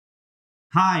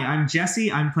Hi, I'm Jesse.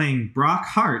 I'm playing Brock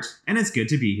Hart, and it's good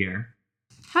to be here.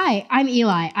 Hi, I'm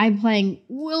Eli. I'm playing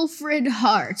Wilfred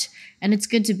Hart, and it's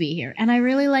good to be here. And I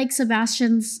really like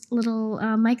Sebastian's little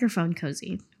microphone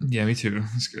cozy. Yeah, me too.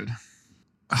 That's good.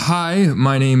 Hi,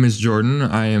 my name is Jordan.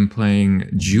 I am playing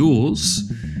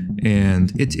Jules,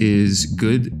 and it is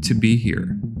good to be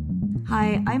here.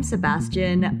 Hi, I'm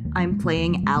Sebastian. I'm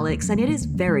playing Alex, and it is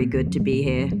very good to be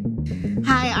here.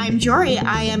 Hi, I'm Jory.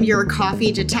 I am your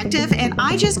coffee detective, and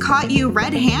I just caught you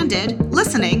red-handed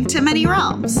listening to Many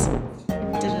Realms.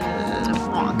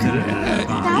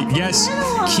 Yes,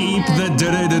 keep the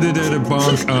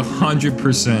bonk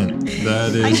 100%.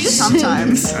 That is. I do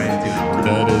sometimes.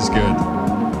 That is good.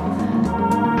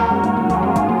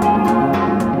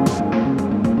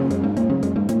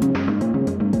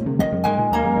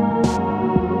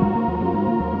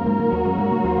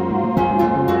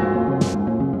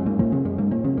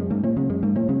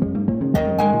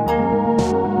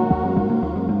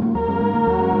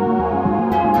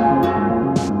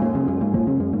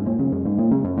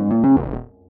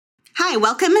 Hi,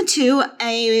 welcome to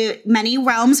a Many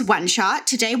Realms one-shot.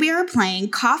 Today we are playing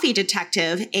Coffee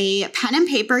Detective, a pen and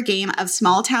paper game of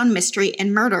small town mystery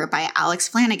and murder by Alex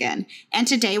Flanagan. And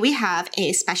today we have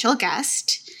a special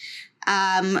guest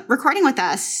recording with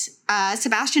us.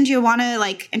 Sebastian, do you want to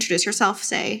introduce yourself?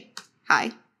 Say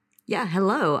hi. Yeah,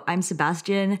 hello. I'm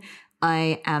Sebastian.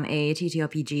 I am a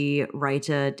TTRPG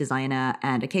writer, designer,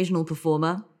 and occasional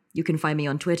performer. You can find me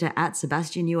on Twitter at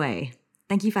SebastianUA.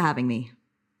 Thank you for having me.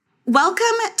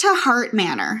 Welcome to Hart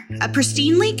Manor, a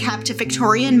pristinely kept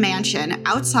Victorian mansion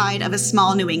outside of a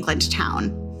small New England town.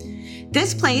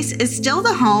 This place is still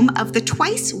the home of the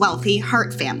twice wealthy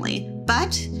Hart family,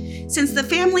 but since the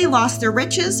family lost their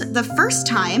riches the first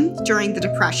time during the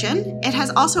Depression, it has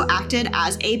also acted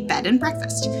as a bed and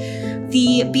breakfast.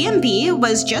 The B&B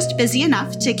was just busy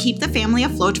enough to keep the family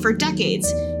afloat for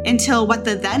decades, until what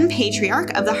the then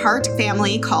patriarch of the Hart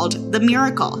family called the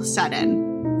miracle set in.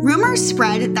 Rumors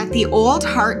spread that the old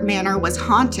Hart Manor was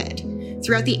haunted.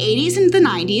 Throughout the 80s and the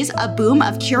 90s, a boom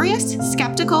of curious,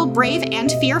 skeptical, brave,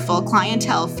 and fearful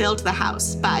clientele filled the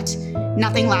house, but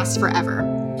nothing lasts forever.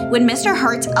 When Mr.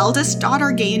 Hart's eldest daughter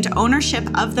gained ownership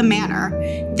of the manor,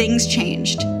 things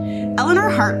changed. Eleanor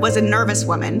Hart was a nervous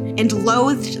woman and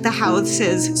loathed the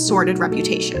house's sordid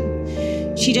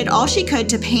reputation. She did all she could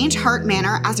to paint Hart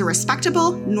Manor as a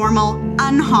respectable, normal,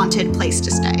 unhaunted place to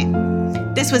stay.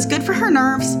 This was good for her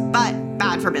nerves, but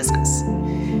bad for business.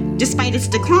 Despite its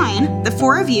decline, the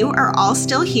four of you are all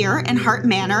still here in Hart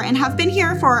Manor and have been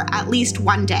here for at least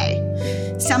one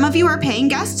day. Some of you are paying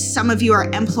guests, some of you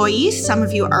are employees, some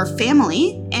of you are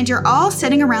family, and you're all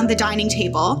sitting around the dining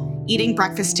table eating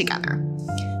breakfast together.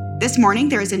 This morning,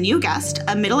 there is a new guest,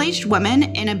 a middle-aged woman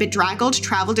in a bedraggled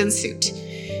traveled-in suit.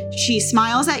 She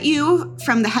smiles at you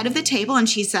from the head of the table and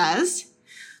she says,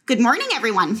 "Good morning,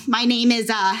 everyone. My name is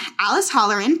Alice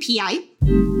Holleran, PI,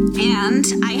 and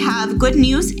I have good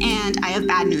news and I have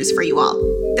bad news for you all.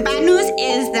 The bad news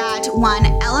is that one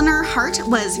Eleanor Hart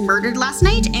was murdered last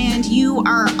night and you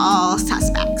are all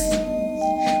suspects.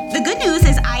 The good news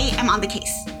is I am on the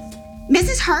case.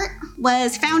 Mrs. Hart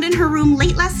was found in her room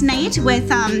late last night with,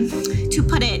 to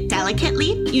put it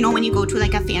delicately, you know when you go to a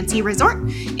fancy resort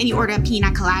and you order a pina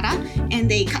colada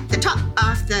and they cut the top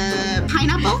off the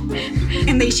pineapple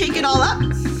and they shake it all up.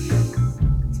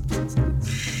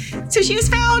 So she was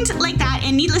found like that,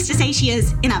 and needless to say, she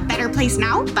is in a better place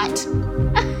now, but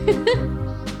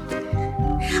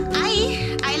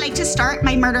I like to start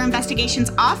my murder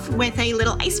investigations off with a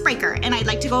little icebreaker, and I'd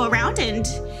like to go around and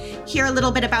hear a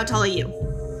little bit about all of you.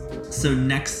 So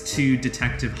next to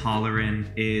Detective Holleran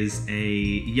is a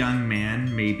young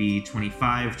man, maybe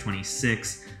 25,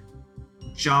 26,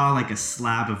 jaw like a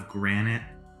slab of granite,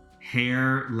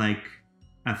 hair like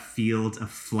a field of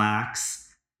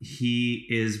flax. He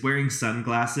is wearing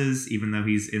sunglasses, even though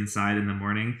he's inside in the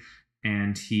morning,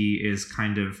 and he is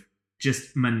kind of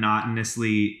just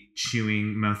monotonously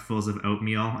chewing mouthfuls of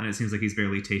oatmeal, and it seems like he's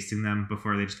barely tasting them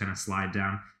before they just kind of slide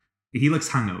down. He looks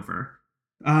hungover.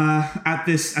 At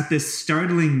this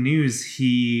startling news,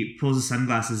 he pulls his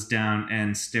sunglasses down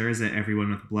and stares at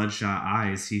everyone with bloodshot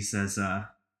eyes. He says,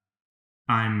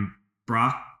 "I'm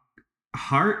Brock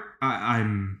Hart. I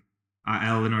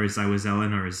was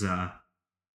Eleanor's.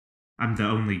 I'm the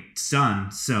only son.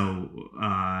 So,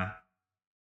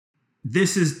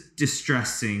 this is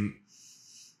distressing.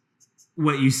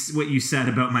 What you said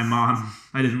about my mom,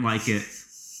 I didn't like it.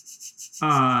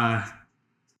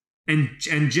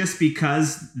 And just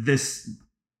because this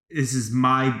is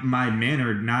my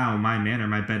manor now,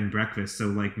 my bed and breakfast.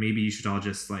 So maybe you should all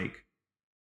just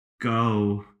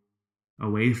go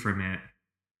away from it."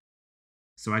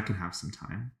 so I can have some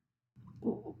time.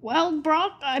 Well,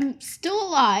 Brock, I'm still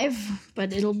alive,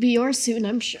 but it'll be yours soon,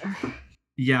 I'm sure.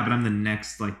 Yeah, but I'm the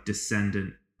next, like,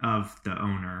 descendant of the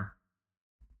owner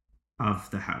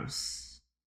of the house.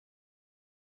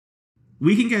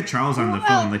 We can get Charles on the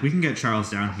phone. Like, we can get Charles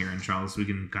down here, and Charles, we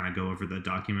can kind of go over the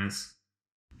documents.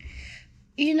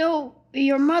 You know,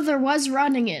 your mother was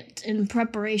running it in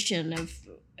preparation of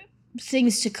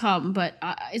things to come, but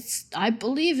I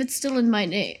believe it's still in my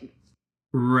name.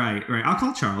 Right. I'll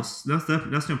call Charles. That's no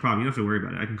problem. You don't have to worry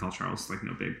about it. I can call Charles. Like,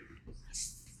 no big.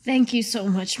 Thank you so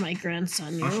much, my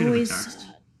grandson. You're always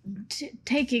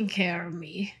taking care of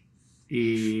me.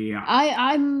 Yeah.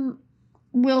 I'm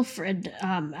Wilfred.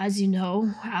 As you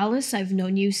know, Alice, I've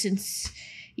known you since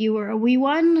you were a wee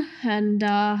one, and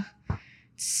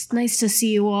it's nice to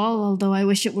see you all, although I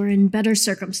wish it were in better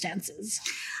circumstances.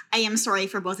 I am sorry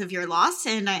for both of your loss,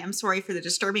 and I am sorry for the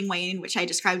disturbing way in which I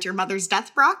described your mother's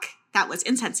death, Brock. That was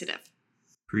insensitive.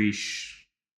 Preach.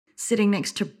 Sitting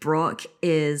next to Brock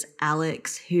is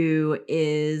Alex, who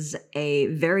is a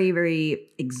very, very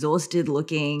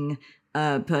exhausted-looking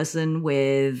person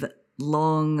with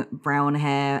long brown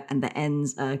hair, and the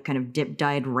ends are kind of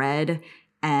dip-dyed red,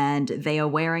 and they are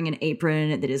wearing an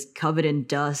apron that is covered in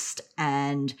dust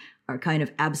and are kind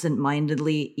of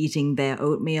absent-mindedly eating their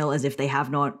oatmeal as if they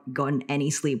have not gotten any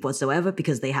sleep whatsoever,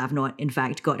 because they have not, in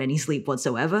fact, got any sleep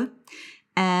whatsoever.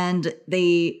 And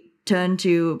they turn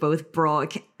to both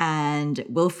Brock and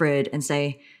Wilfred and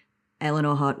say,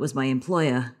 Eleanor Hart was my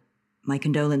employer. My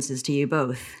condolences to you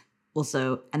both.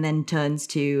 Also, and then turns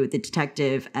to the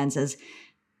detective and says,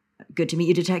 good to meet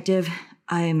you, detective.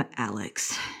 I'm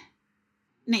Alex.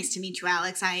 Nice to meet you,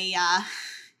 Alex.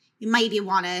 You maybe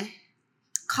want to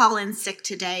call in sick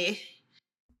today.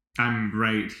 I'm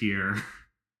right here.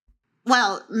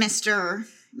 Well, Mr.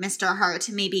 Hart,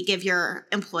 maybe give your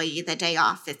employee the day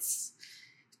off.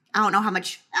 I don't know how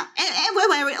much.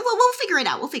 We'll figure it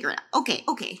out.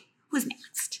 Okay. Who's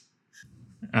next?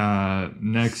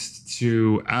 Next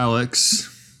to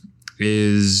Alex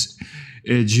is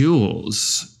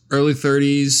Jules. Early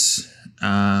 30s,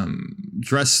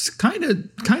 dressed kind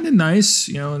of nice,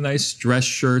 a nice dress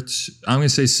shirt. I'm gonna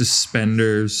say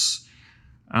suspenders.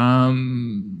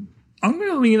 I'm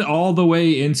gonna lean all the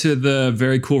way into the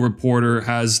very cool reporter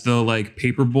has the like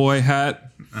paperboy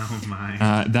hat. Oh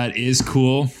my! That is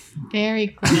cool.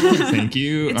 Very cool. Thank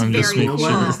you. It's very cool.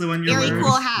 What is the one you're very wearing?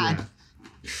 Cool hat. Yeah.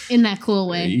 In that cool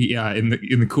way. Yeah, in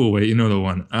the cool way. You know the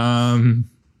one.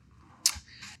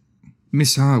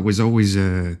 Miss Hart was always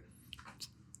a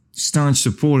staunch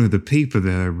supporter of the paper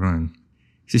that I run.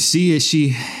 To see as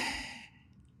she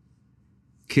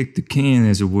kicked the can,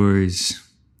 as it were, is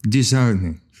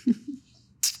disheartening.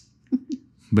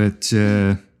 But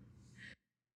I'm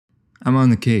on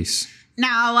the case.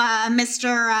 Now,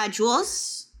 Mr.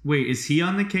 Jules? Wait, is he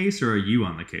on the case or are you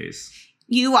on the case?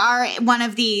 You are one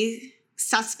of the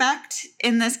suspect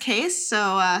in this case,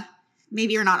 so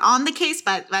maybe you're not on the case,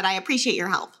 but I appreciate your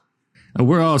help.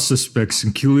 We're all suspects,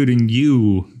 including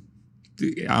you.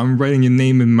 I'm writing your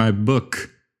name in my book.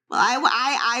 Well,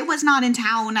 I was not in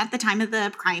town at the time of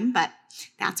the crime, but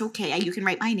that's okay. You can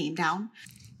write my name down.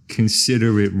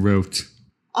 Consider it wrote.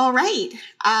 All right.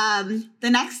 The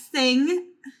next thing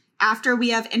after we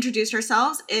have introduced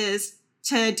ourselves is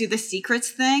to do the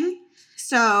secrets thing.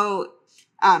 So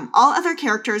all other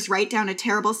characters write down a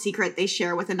terrible secret they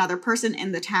share with another person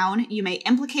in the town. You may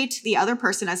implicate the other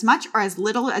person as much or as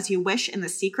little as you wish in the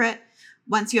secret.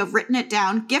 Once you have written it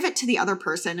down, give it to the other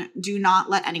person. Do not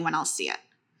let anyone else see it.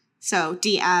 So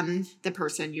DM the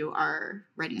person you are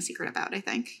writing a secret about, I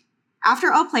think.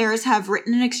 After all players have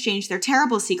written and exchanged their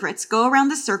terrible secrets, go around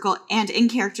the circle and in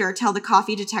character tell the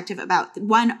coffee detective about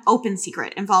one open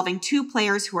secret involving two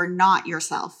players who are not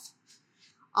yourself.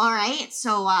 All right,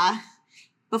 so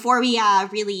before we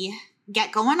really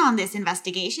get going on this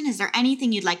investigation, is there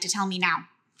anything you'd like to tell me now?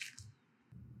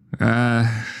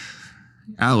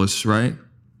 Alice, right?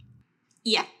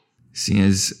 Yeah. Seeing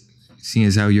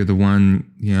as how you're the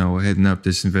one, heading up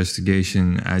this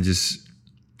investigation,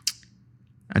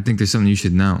 I think there's something you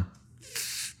should know.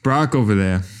 Brock over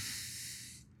there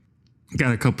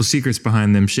got a couple secrets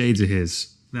behind them shades of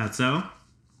his. That's so?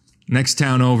 Next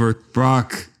town over,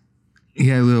 Brock, he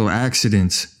had a little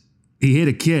accident. He hit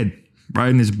a kid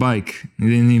riding his bike. He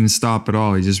didn't even stop at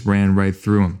all. He just ran right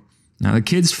through him. Now, the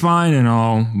kid's fine and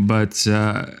all, but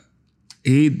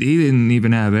he didn't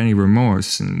even have any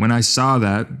remorse. And when I saw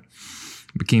that,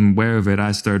 became aware of it,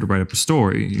 I started to write up a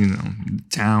story.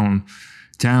 Town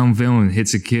villain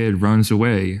hits a kid, runs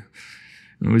away.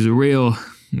 It was a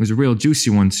real juicy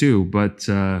one too. But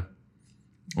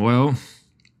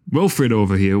Wilfred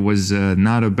over here was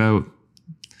not about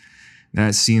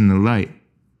that seen the light.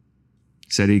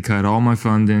 Said he cut all my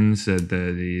funding, said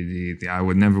that I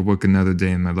would never work another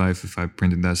day in my life if I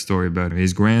printed that story about him.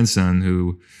 His grandson,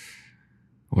 who,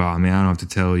 well, I mean, I don't have to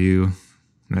tell you,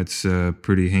 that's a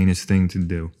pretty heinous thing to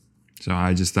do. So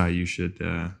I just thought you should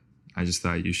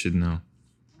know.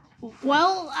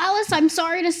 Well, Alice, I'm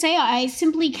sorry to say I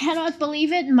simply cannot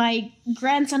believe it. My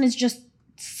grandson is just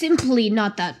simply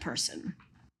not that person.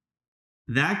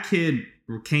 That kid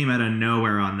came out of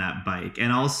nowhere on that bike.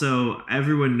 And also,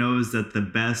 everyone knows that the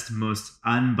best, most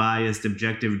unbiased,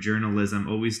 objective journalism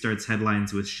always starts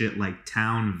headlines with shit like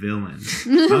town villain.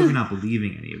 How are you not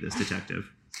believing any of this,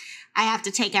 detective? I have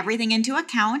to take everything into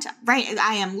account. Right,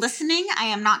 I am listening. I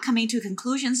am not coming to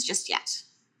conclusions just yet.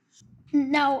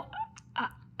 Now,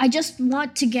 I just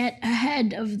want to get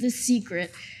ahead of the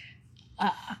secret.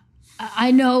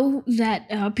 I know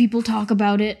that people talk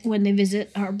about it when they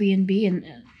visit our B&B, and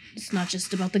it's not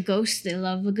just about the ghosts. They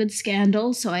love a good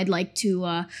scandal, so I'd like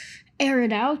to air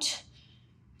it out.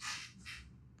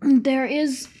 There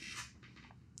is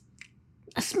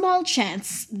a small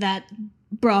chance that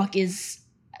Brock is,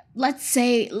 let's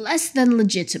say, less than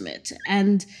legitimate,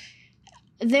 and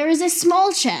there is a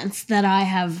small chance that I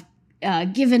have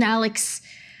given Alex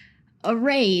a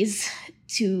raise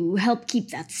to help keep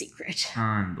that secret.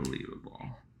 Unbelievable.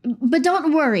 But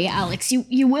don't worry, Alex.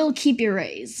 You will keep your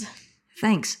raise.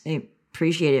 Thanks. I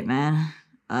appreciate it, man.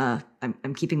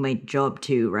 I'm keeping my job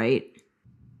too, right?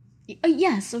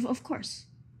 Yes, of course.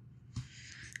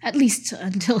 At least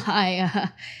until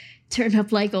I turn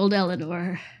up like old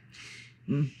Eleanor.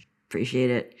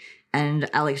 Appreciate it. And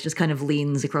Alex just kind of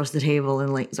leans across the table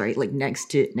and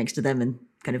next to them and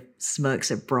kind of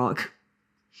smirks at Brock.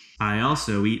 I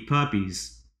also eat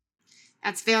puppies.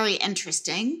 That's very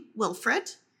interesting. Wilfred,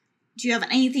 do you have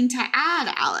anything to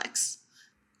add, Alex?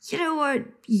 You know what?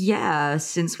 Yeah,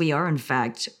 since we are in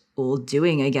fact all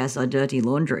doing, I guess, our dirty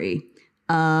laundry,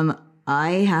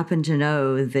 I happen to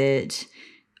know that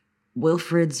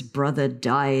Wilfred's brother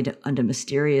died under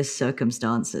mysterious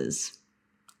circumstances.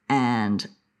 And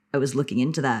I was looking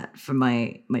into that for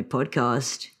my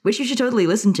podcast, which you should totally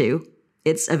listen to.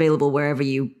 It's available wherever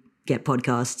you get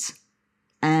podcasts.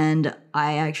 And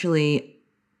I actually,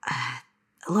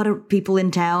 a lot of people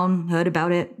in town heard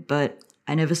about it, but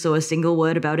I never saw a single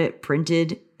word about it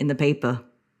printed in the paper.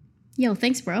 Yo,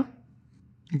 thanks, bro.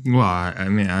 Well, I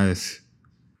mean, I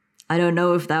don't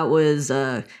know if that was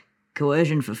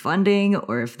coercion for funding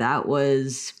or if that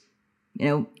was,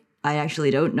 I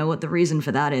actually don't know what the reason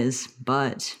for that is,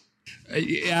 but...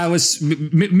 Miss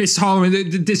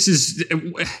Holloran, this is...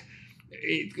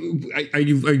 Are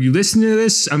you listening to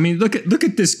this? I mean, look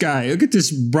at this guy. Look at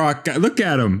this Brock guy. Look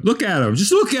at him.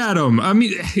 Just look at him. I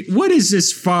mean, what is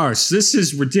this farce? This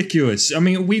is ridiculous. I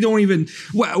mean, we don't even.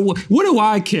 What do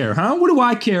I care, huh? What do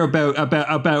I care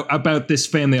about this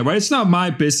family? All right, it's not my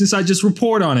business. I just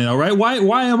report on it. All right. Why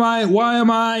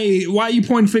are you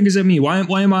pointing fingers at me?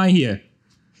 Why am I here?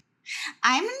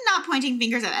 I'm not pointing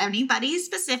fingers at anybody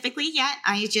specifically yet.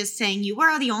 I'm just saying you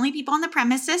were the only people on the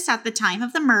premises at the time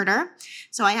of the murder,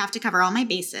 so I have to cover all my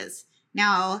bases.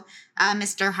 Now,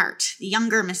 Mr. Hart, the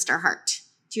younger Mr. Hart,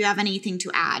 do you have anything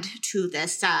to add to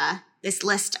this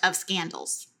list of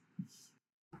scandals?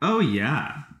 Oh,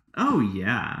 yeah.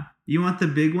 You want the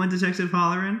big one, Detective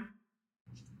Holloran?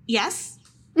 Yes.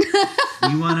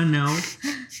 You want to know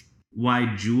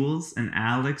why Jules and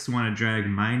Alex want to drag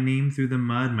my name through the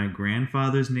mud, my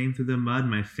grandfather's name through the mud,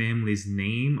 my family's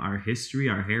name, our history,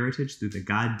 our heritage through the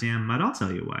goddamn mud? I'll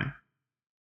tell you why.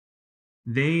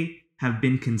 They have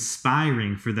been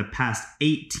conspiring for the past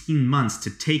 18 months to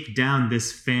take down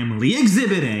this family.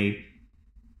 Exhibit A!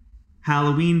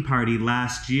 Halloween party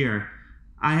last year.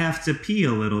 I have to pee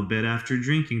a little bit after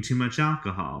drinking too much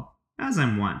alcohol, as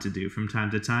I'm wont to do from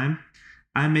time to time.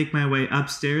 I make my way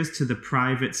upstairs to the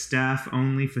private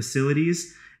staff-only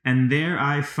facilities, and there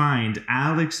I find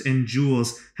Alex and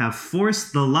Jules have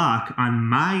forced the lock on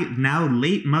my now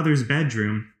late mother's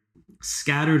bedroom,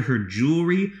 scattered her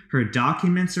jewelry, her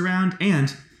documents around,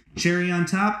 and, cherry on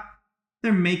top,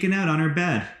 they're making out on her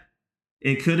bed.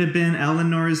 It could have been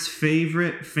Eleanor's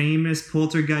favorite famous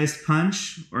poltergeist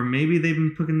punch, or maybe they've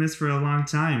been cooking this for a long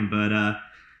time, but,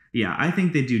 yeah, I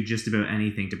think they do just about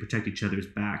anything to protect each other's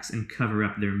backs and cover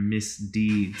up their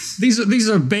misdeeds. These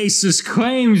are baseless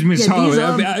claims, Miss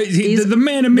Holloran. The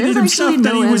man admitted himself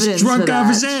that he was drunk off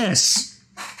his ass.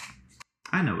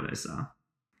 I know what I saw.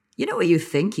 You know what you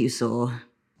think you saw.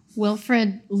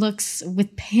 Wilfred looks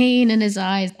with pain in his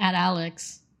eyes at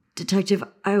Alex. Detective,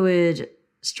 I would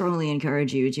strongly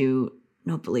encourage you to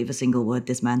not believe a single word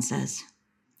this man says.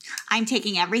 I'm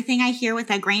taking everything I hear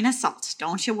with a grain of salt.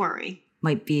 Don't you worry.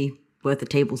 Might be worth a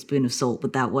tablespoon of salt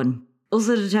with that one.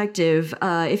 Also, Detective,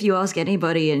 if you ask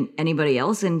anybody and anybody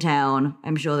else in town,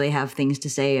 I'm sure they have things to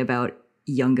say about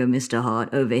younger Mr.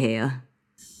 Hart over here.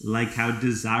 Like how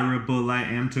desirable I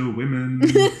am to women.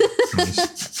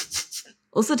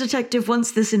 Also, Detective,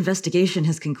 once this investigation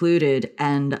has concluded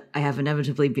and I have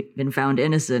inevitably been found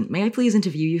innocent, may I please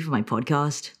interview you for my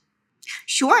podcast?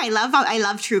 Sure, I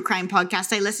love true crime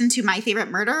podcasts. I listen to My Favorite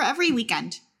Murder every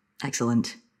weekend.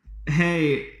 Excellent.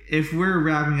 Hey, if we're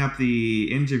wrapping up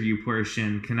the interview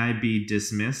portion, can I be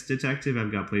dismissed, Detective?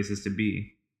 I've got places to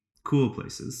be. Cool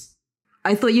places.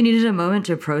 I thought you needed a moment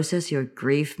to process your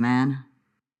grief, man.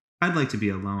 I'd like to be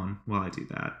alone while I do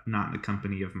that, not in the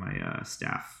company of my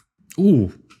staff.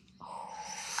 Ooh.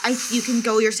 You can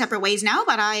go your separate ways now,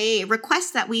 but I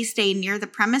request that we stay near the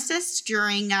premises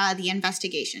during the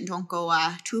investigation. Don't go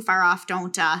too far off.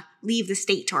 Don't leave the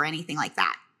state or anything like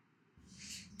that.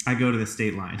 I go to the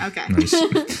state line. Okay. Nice.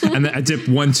 And then I dip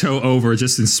one toe over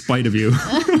just in spite of you.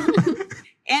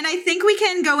 And I think we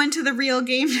can go into the real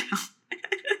game now.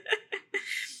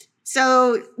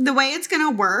 So the way it's going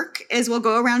to work is we'll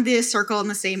go around the circle in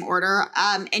the same order,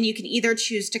 and you can either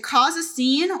choose to cause a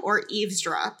scene or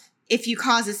eavesdrop. If you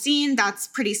cause a scene, that's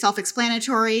pretty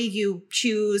self-explanatory. You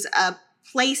choose a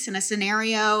place in a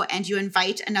scenario and you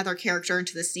invite another character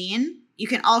into the scene. You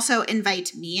can also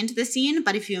invite me into the scene,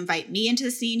 but if you invite me into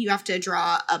the scene, you have to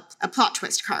draw a plot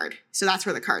twist card. So that's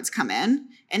where the cards come in,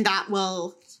 and that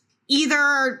will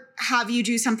either have you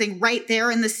do something right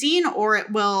there in the scene, or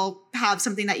it will have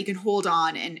something that you can hold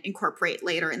on and incorporate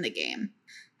later in the game.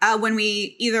 When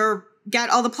we either get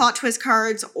all the plot twist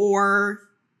cards or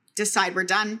decide we're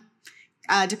done,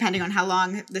 depending on how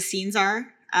long the scenes are,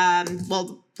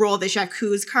 we'll roll the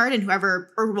J'accuse card, and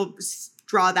we'll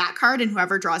draw that card, and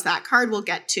whoever draws that card will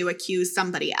get to accuse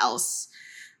somebody else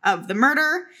of the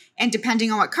murder. And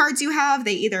depending on what cards you have,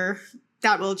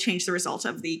 that will change the result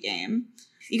of the game.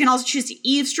 You can also choose to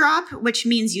eavesdrop, which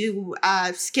means you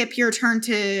skip your turn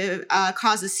to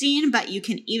cause a scene, but you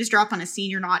can eavesdrop on a scene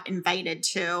you're not invited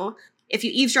to. If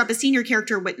you eavesdrop a scene, your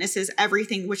character witnesses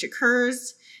everything which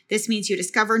occurs. This means you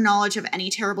discover knowledge of any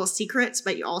terrible secrets,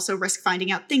 but you also risk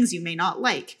finding out things you may not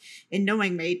like. And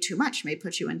knowing too much may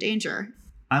put you in danger.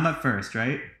 I'm up first,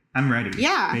 right? I'm ready.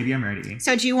 Yeah. Baby, I'm ready.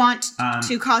 So do you want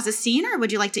to cause a scene, or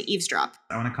would you like to eavesdrop?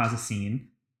 I want to cause a scene.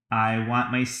 I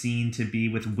want my scene to be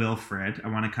with Wilfred. I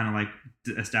want to kind of like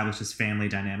establish this family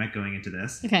dynamic going into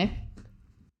this. Okay.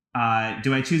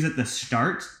 Do I choose at the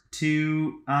start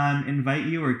to invite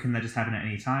you, or can that just happen at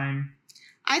any time?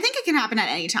 I think it can happen at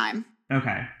any time.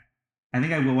 Okay. I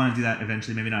think I will want to do that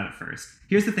eventually, maybe not at first.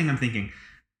 Here's the thing I'm thinking.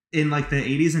 In like the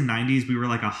 80s and 90s, we were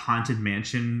like a haunted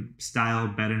mansion style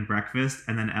bed and breakfast,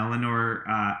 and then Eleanor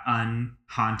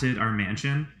unhaunted our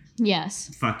mansion.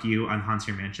 Yes. Fuck you, unhaunts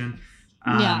your mansion.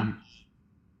 Yeah.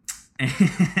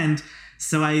 And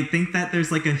so I think that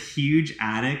there's like a huge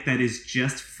attic that is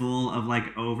just full of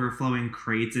like overflowing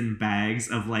crates and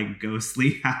bags of like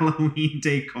ghostly Halloween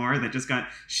decor that just got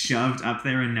shoved up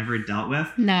there and never dealt with.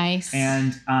 Nice.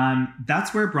 And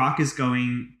that's where Brock is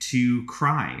going to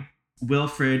cry.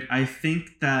 Wilfred, I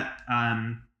think that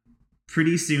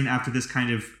pretty soon after this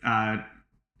kind of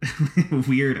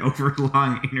weird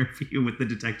overlong interview with the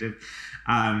detective,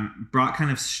 Brock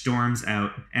kind of storms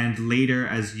out, and later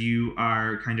as you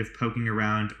are kind of poking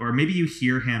around, or maybe you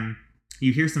hear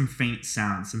some faint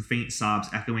sounds, some faint sobs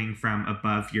echoing from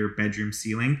above your bedroom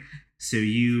ceiling. So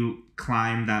you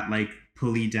climb that like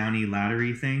pulley downy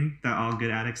laddery thing that all good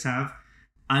addicts have.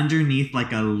 Underneath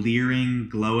like a leering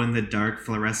glow-in-the-dark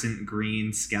fluorescent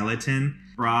green skeleton,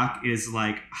 Brock is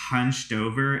like hunched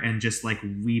over and just like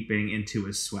weeping into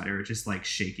his sweater, just like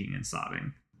shaking and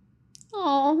sobbing.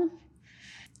 Oh.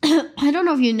 I don't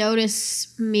know if you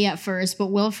notice me at first,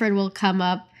 but Wilfred will come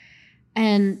up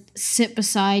and sit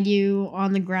beside you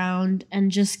on the ground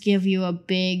and just give you a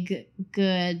big,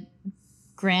 good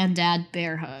granddad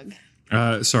bear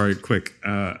hug. Sorry, quick.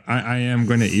 I am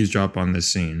going to eavesdrop on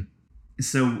this scene.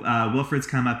 So Wilfred's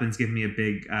come up and's given me a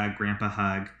big grandpa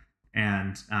hug,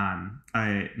 and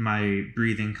my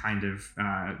breathing kind of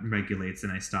regulates,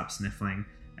 and I stop sniffling,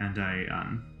 and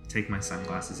I take my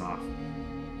sunglasses off.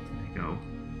 And I go,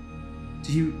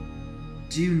 Do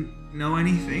you know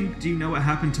anything? Do you know what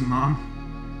happened to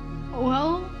Mom?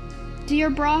 Well, dear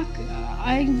Brock,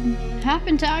 I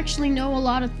happen to actually know a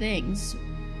lot of things,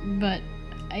 but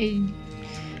I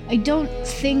don't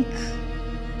think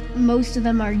most of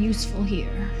them are useful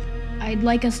here. I'd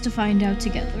like us to find out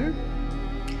together.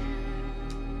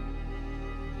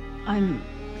 I'm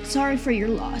sorry for your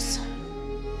loss.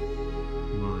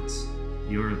 Well, it's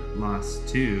your loss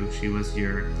too. She was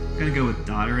your, I'm gonna go with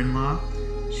daughter-in-law.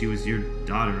 She was your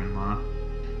daughter-in-law.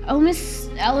 I'll miss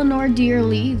Eleanor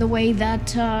dearly, the way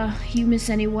that you miss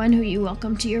anyone who you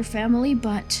welcome to your family,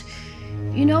 but,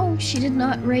 you know, she did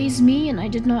not raise me, and I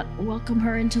did not welcome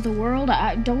her into the world.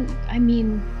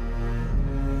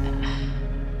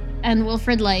 And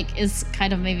Wilfred, is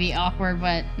kind of maybe awkward,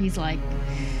 but he's like,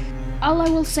 all I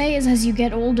will say is as you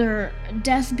get older,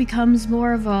 death becomes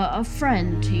more of a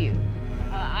friend to you.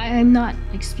 I'm not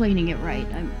explaining it right.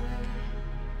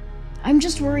 I'm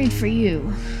just worried for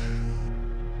you.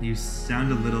 You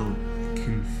sound a little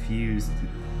confused.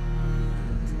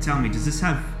 Tell me, does this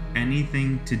have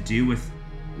anything to do with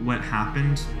what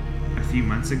happened a few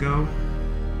months ago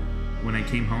when I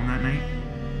came home that night?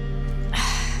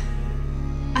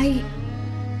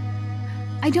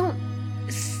 I don't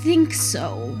think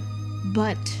so,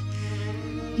 but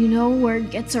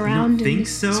word gets around. You don't think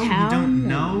so? You don't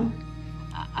know?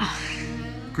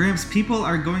 Gramps, people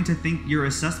are going to think you're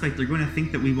a suspect. They're going to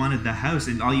think that we wanted the house,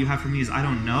 and all you have for me is I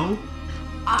don't know?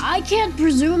 I can't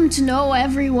presume to know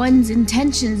everyone's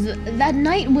intentions. That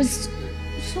night was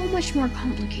so much more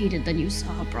complicated than you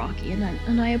saw, Brocky,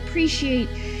 and I appreciate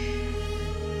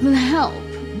the help,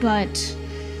 but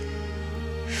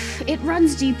it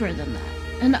runs deeper than that.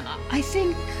 And I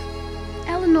think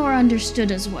Eleanor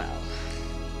understood as well.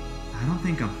 I don't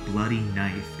think a bloody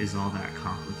knife is all that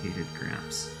complicated,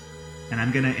 Gramps. And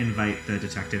I'm gonna invite the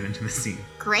detective into the scene.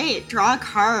 Great, draw a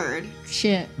card.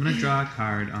 Shit. I'm gonna draw a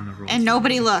card on the roll. And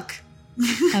nobody look.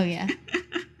 Oh, yeah.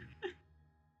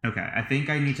 Okay, I think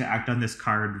I need to act on this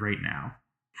card right now.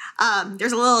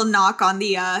 There's a little knock on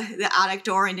the attic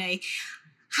door and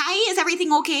hi, is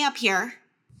everything okay up here?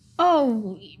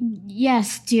 Oh,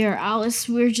 yes, dear Alice,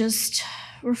 we're just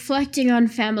reflecting on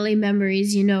family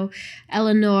memories.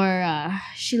 Eleanor,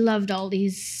 she loved all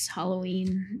these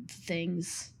Halloween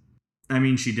things. I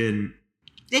mean, she didn't.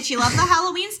 Did she love the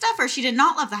Halloween stuff or she did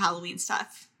not love the Halloween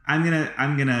stuff? I'm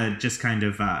gonna just kind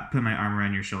of put my arm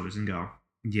around your shoulders and go,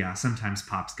 yeah, sometimes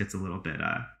Pops gets a little bit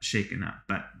shaken up,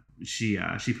 but she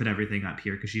put everything up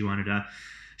here because she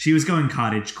was going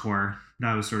cottagecore.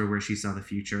 That was sort of where she saw the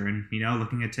future. And,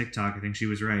 looking at TikTok, I think she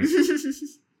was right.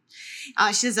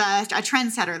 She's a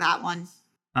trendsetter, that one.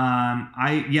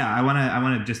 I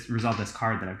want to just resolve this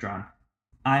card that I've drawn.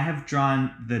 I have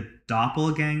drawn the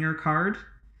doppelganger card,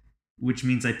 which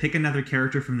means I pick another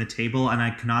character from the table and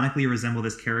I canonically resemble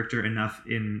this character enough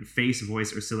in face,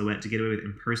 voice, or silhouette to get away with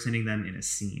impersonating them in a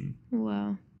scene.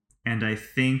 Wow. And I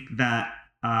think that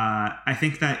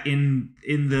in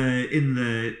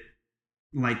the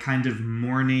kind of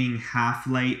morning half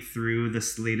light through the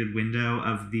slated window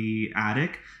of the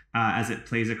attic, as it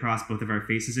plays across both of our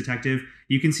faces, detective,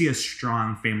 you can see a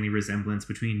strong family resemblance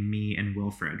between me and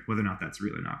Wilfred, whether or not that's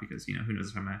real or not, because, who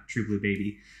knows if I'm a true blue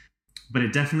baby. But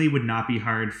it definitely would not be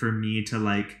hard for me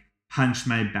to hunch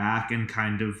my back and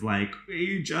kind of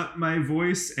age up my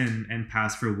voice and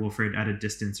pass for Wilfred at a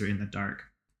distance or in the dark.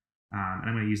 And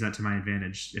I'm going to use that to my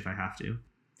advantage if I have to.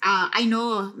 I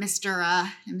know,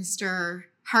 Mr.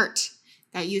 Hart,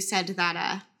 that you said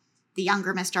that the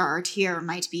younger Mr. Hart here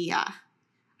might be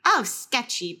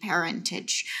sketchy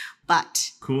parentage,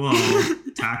 but cool,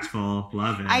 tactful,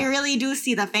 love it. I really do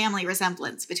see the family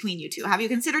resemblance between you two. Have you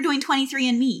considered doing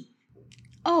 23andMe?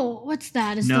 Oh, what's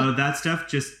that? That stuff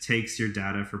just takes your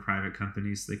data for private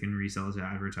companies so they can resell it to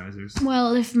advertisers.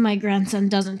 Well, if my grandson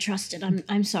doesn't trust it,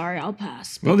 I'm sorry, I'll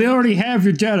pass. Well, they already have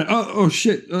your data. Oh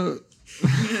shit.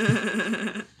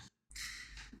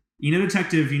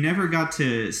 Detective, you never got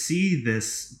to see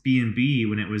this B&B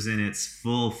when it was in its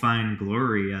full fine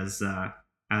glory as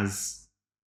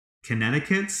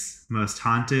Connecticut's most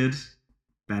haunted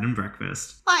bed and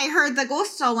breakfast. I heard the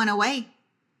ghosts all went away.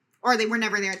 Or they were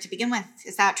never there to begin with.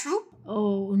 Is that true?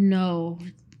 Oh, no.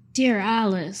 Dear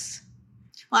Alice.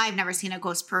 Well, I've never seen a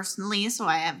ghost personally, so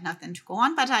I have nothing to go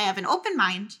on, but I have an open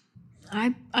mind.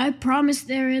 I promise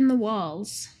they're in the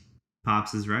walls.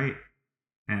 Pops is right.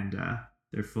 And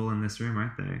they're full in this room,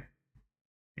 aren't they?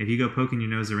 If you go poking your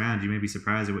nose around, you may be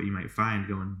surprised at what you might find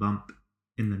going bump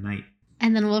in the night.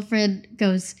 And then Wilfred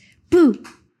goes, boo!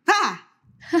 Ha!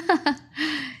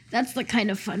 That's the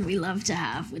kind of fun we love to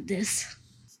have with this.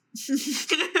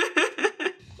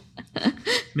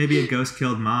 Maybe a ghost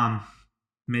killed Mom.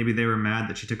 Maybe they were mad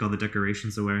that she took all the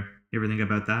decorations away. You ever think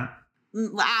about that?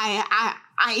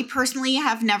 I personally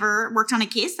have never worked on a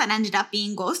case that ended up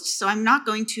being ghosts, so I'm not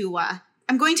going to.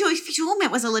 I'm going to assume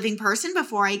it was a living person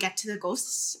before I get to the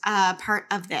ghosts part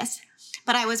of this.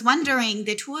 But I was wondering,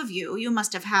 the two of you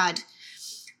must have had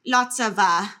lots of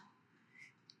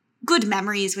good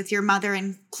memories with your mother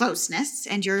and closeness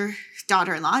and your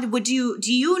daughter-in-law. Do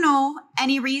you know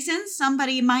any reason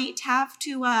somebody might have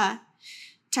to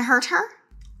hurt her?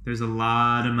 There's a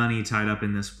lot of money tied up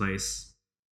in this place.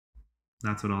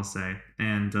 That's what I'll say.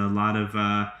 And a lot of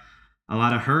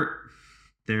hurt.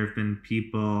 There have been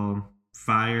people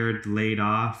fired, laid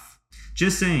off.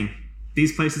 Just saying,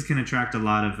 these places can attract a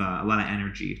lot of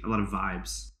energy, a lot of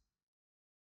vibes.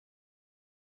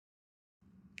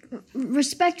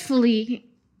 Respectfully,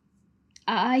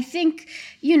 I think,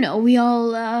 we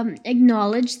all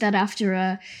acknowledge that after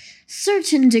a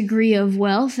certain degree of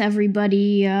wealth,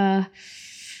 everybody,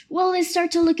 they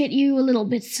start to look at you a little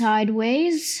bit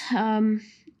sideways.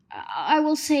 I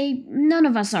will say none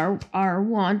of us are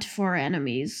want for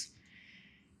enemies.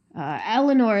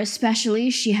 Eleanor especially,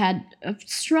 she had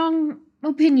strong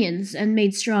opinions and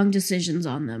made strong decisions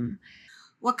on them.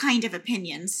 What kind of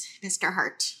opinions, Mr.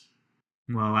 Hart?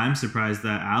 Well, I'm surprised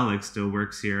that Alex still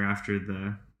works here after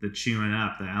the chewing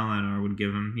up that Eleanor would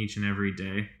give him each and every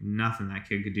day. Nothing that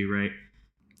kid could do right.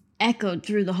 Echoed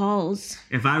through the halls.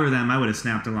 If I were them, I would have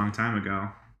snapped a long time ago.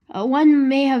 One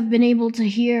may have been able to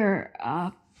hear,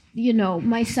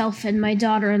 myself and my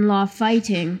daughter-in-law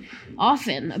fighting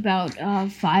often about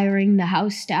firing the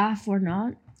house staff or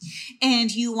not.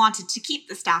 And you wanted to keep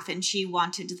the staff and she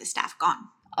wanted the staff gone.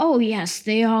 Oh, yes.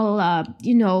 They all,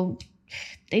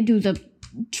 they do the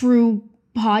true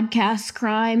podcast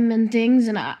crime and things.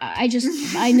 And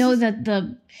I know that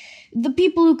the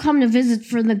people who come to visit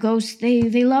for the ghosts,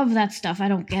 they love that stuff. I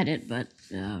don't get it, but...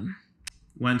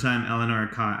 One time, Eleanor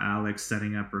caught Alex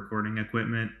setting up recording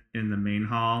equipment in the main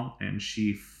hall, and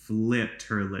she flipped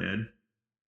her lid.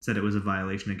 Said it was a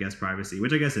violation of guest privacy,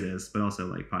 which I guess it is, but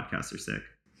also, podcasts are sick.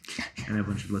 And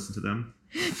everyone should listen to them.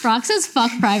 Brock says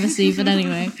fuck privacy, but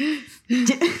anyway.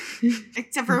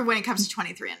 Except for when it comes to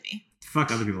 23andMe. Fuck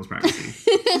other people's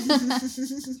privacy.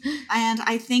 And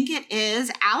I think it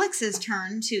is Alex's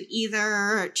turn to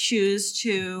either choose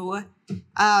to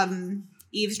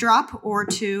eavesdrop or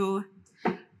to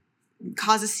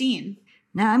cause a scene.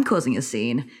 Now I'm causing a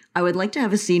scene. I would like to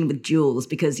have a scene with Jules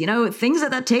because, things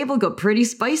at that table got pretty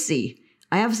spicy.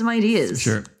 I have some ideas.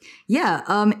 Sure. Yeah,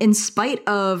 in spite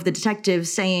of the detective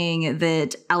saying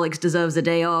that Alex deserves a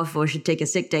day off or should take a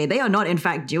sick day, they are not in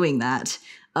fact doing that.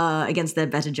 Against their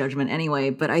better judgment anyway,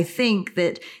 but I think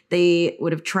that they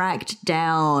would have tracked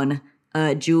down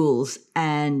Jules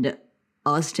and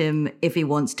asked him if he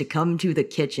wants to come to the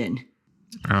kitchen.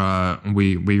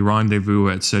 We rendezvous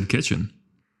at said kitchen.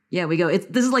 Yeah, we go.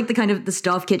 This is the kind of the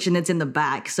staff kitchen that's in the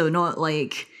back, so not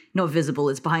visible.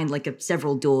 It's behind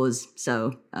several doors.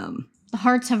 So The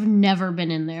Harts have never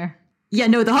been in there. Yeah,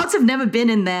 no, the Harts have never been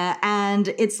in there, and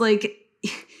it's at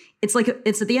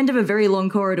the end of a very long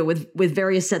corridor with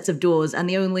various sets of doors, and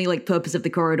the only purpose of the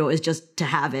corridor is just to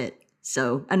have it.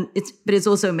 So, but it's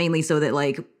also mainly so that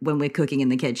when we're cooking in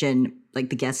the kitchen, the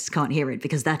guests can't hear it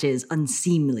because that is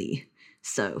unseemly.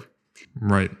 So,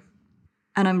 right.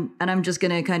 And I'm just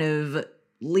gonna kind of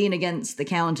lean against the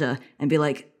counter and be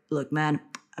like, "Look, man,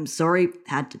 I'm sorry,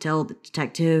 had to tell the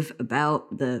detective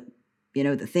about the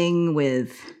thing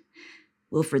with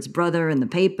Wilfred's brother and the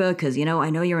paper, because, I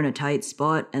know you're in a tight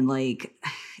spot, and, I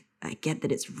get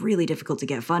that it's really difficult to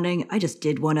get funding. I just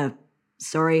did want to...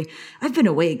 Sorry. I've been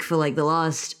awake for, the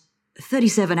last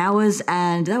 37 hours,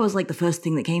 and that was, the first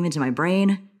thing that came into my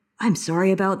brain. I'm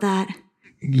sorry about that."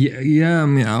 Yeah. I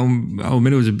mean, I'll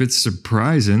admit it was a bit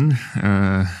surprising.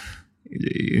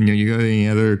 You got any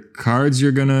other cards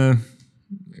you're gonna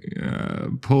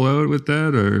pull out with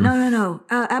that, or no,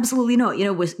 absolutely not.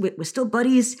 We're still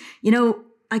buddies.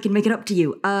 I can make it up to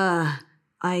you.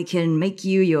 I can make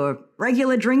you your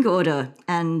regular drink order.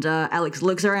 And Alex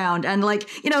looks around and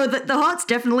the Harts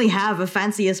definitely have a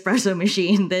fancy espresso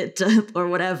machine that or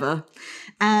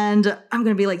and I'm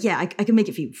gonna be yeah, I can make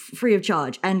it for you free of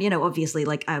charge. And obviously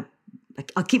I'll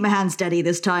keep my hand steady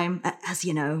this time, as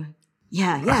you know.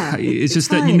 Yeah. It's just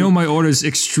fine. that my order is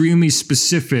extremely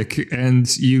specific,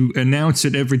 and you announce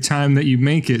it every time that you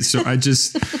make it. So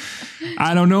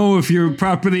I don't know if you're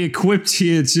properly equipped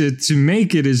here to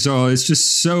make it. Is all. It's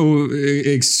just so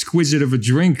exquisite of a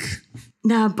drink.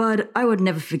 Nah, bud, I would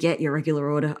never forget your regular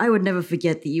order. I would never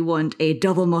forget that you want a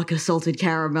double mocha salted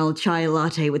caramel chai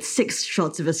latte with 6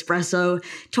 shots of espresso,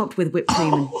 topped with whipped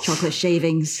cream and chocolate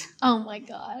shavings. Oh my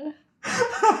god.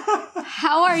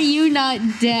 How are you not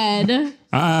dead?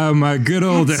 My good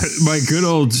old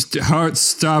heart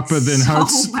stopper, then the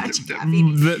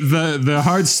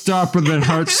heart stopper, then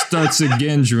heart starts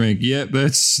again drink. Yep,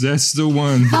 that's the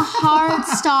one. The heart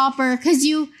stopper, because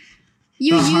you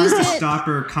use heart it.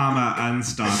 Stopper,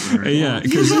 unstopper. Yeah,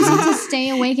 You use it to stay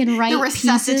awake and write The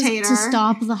pieces resuscitator. to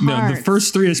stop the heart. No, the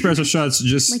first 3 espresso shots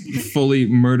just fully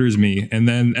murders me, and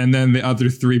then the other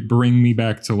 3 bring me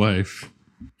back to life.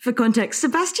 For context,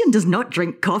 Sebastian does not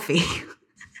drink coffee.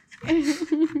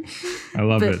 I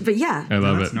love but, it. But yeah. I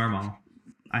love That's it. normal.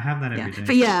 I have that Yeah. every day.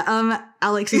 But yeah,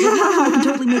 Alex is like, oh, I can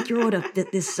totally make your order.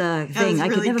 This thing, I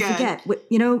could really never good. forget.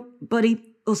 You know, buddy,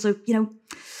 also, you know,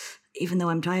 even though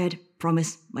I'm tired,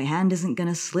 promise, my hand isn't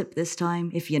gonna slip this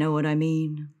time, if you know what I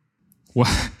mean.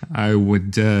 Well, I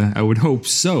would hope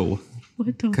so,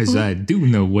 What the because I do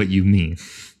know what you mean.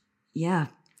 Yeah.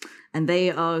 And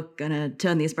they are gonna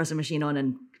turn the espresso machine on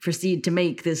and proceed to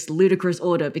make this ludicrous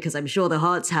order, because I'm sure the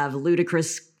Hearts have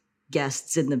ludicrous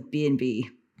guests in the B&B.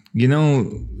 You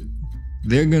know,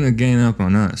 they're gonna gang up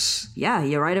on us. Yeah,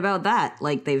 you're right about that.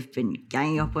 Like, they've been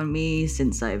ganging up on me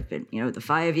since I've been, you know, the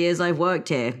 5 years I've worked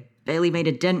here. Barely made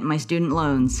a dent in my student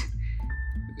loans.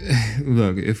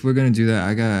 Look, if we're gonna do that,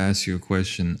 I gotta ask you a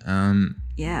question.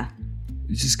 Yeah.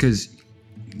 Just because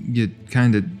you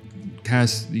kind of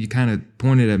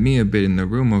pointed at me a bit in the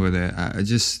room over there.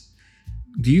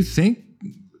 Do you think?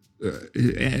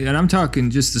 And I'm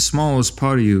talking just the smallest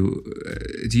part of you.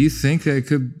 Do you think that it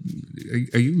could?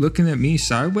 Are you looking at me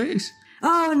sideways?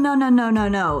 Oh,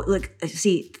 no. Look,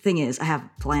 see, the thing is, I have a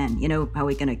plan. You know how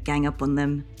we're gonna gang up on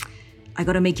them? I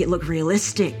gotta make it look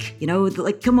realistic, you know?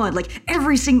 Like, come on, like,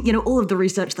 all of the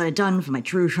research that I've done for my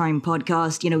True Crime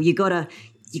podcast, you know, you gotta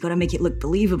make it look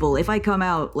believable. If I come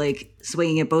out, like,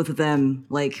 swinging at both of them,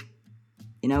 like,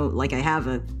 you know, like I have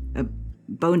a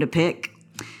bone to pick,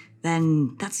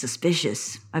 then that's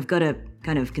suspicious. I've gotta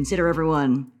kind of consider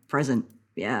everyone present,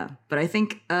 yeah. But I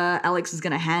think Alex is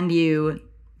gonna hand you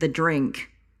the drink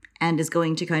and is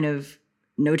going to kind of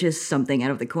notice something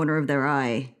out of the corner of their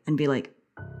eye and be like,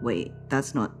 wait,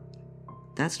 that's not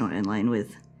in line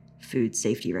with food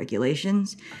safety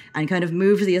regulations, and kind of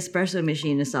move the espresso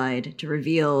machine aside to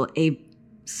reveal a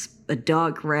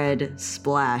dark red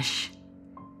splash.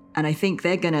 And I think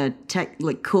they're gonna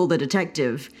call the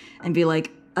detective and be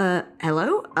like,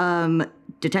 hello?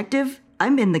 Detective?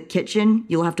 I'm in the kitchen.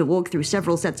 You'll have to walk through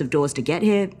several sets of doors to get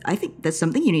here. I think there's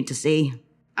something you need to see.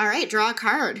 All right, draw a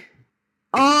card.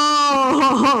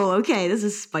 Oh, okay, this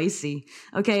is spicy.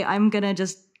 Okay, I'm gonna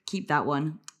just keep that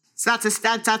one. So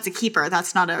that's a keeper.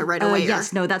 That's not a right away.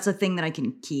 Yes, no, that's a thing that I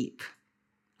can keep.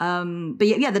 But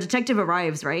yeah, the detective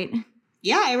arrives, right?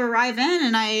 Yeah, I arrive in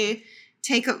and I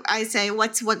say,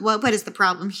 what is the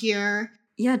problem here?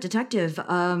 Yeah, detective.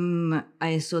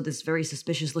 I saw this very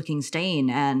suspicious looking stain,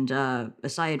 and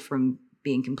aside from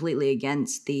being completely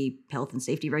against the health and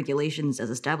safety regulations as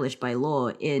established by law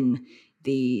in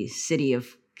the city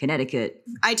of Connecticut.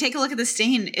 I take a look at the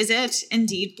stain. Is it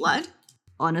indeed blood?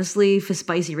 Honestly, for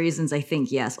spicy reasons, I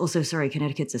think yes. Also, sorry,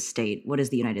 Connecticut's a state. What is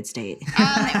the United States?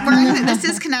 This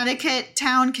is Connecticut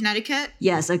town, Connecticut.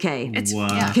 Yes, okay. It's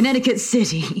Wow. Connecticut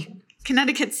City.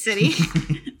 Connecticut City.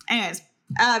 Anyways,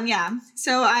 yeah.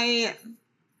 So I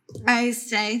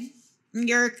say,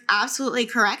 you're absolutely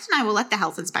correct, and I will let the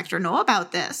health inspector know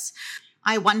about this.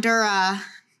 I wonder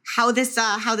how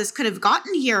this could have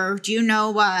gotten here. Do you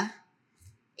know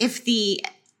if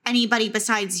anybody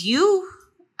besides you,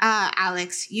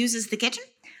 Alex, uses the kitchen?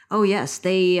 Oh yes,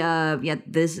 they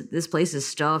this place is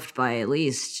staffed by at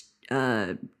least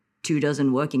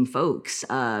 24 working folks.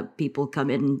 People come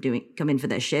in for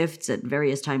their shifts at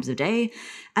various times of day.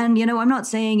 And you know, I'm not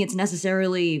saying it's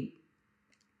necessarily,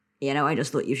 you know, I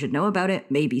just thought you should know about it.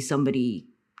 Maybe somebody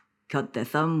cut their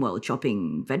thumb while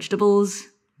chopping vegetables,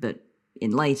 but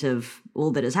in light of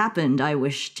all that has happened, I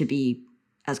wish to be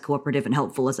as cooperative and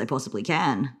helpful as I possibly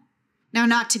can. Now,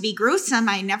 not to be gruesome,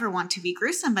 I never want to be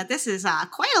gruesome, but this is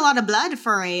quite a lot of blood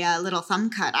for a little thumb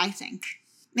cut, I think.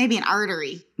 Maybe an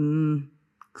artery.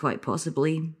 Quite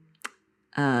possibly.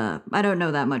 I don't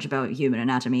know that much about human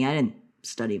anatomy. I didn't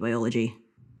study biology.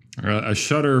 A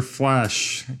shutter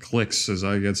flash clicks as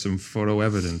I get some photo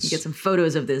evidence. You get some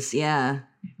photos of this, yeah.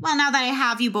 Well, now that I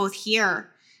have you both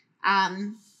here,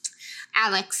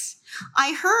 Alex,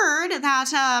 I heard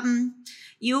that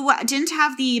you didn't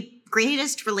have the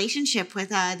greatest relationship with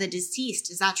the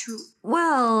deceased. Is that true?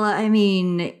 Well, I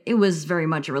mean, it was very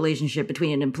much a relationship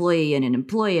between an employee and an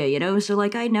employer, you know? So,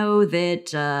 like, I know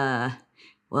that,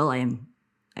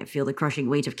 I feel the crushing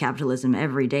weight of capitalism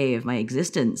every day of my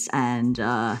existence, and,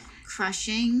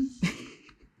 Crushing?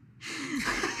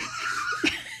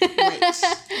 Wait.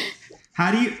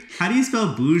 How do you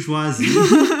spell bourgeoisie?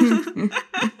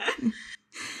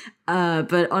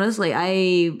 But honestly,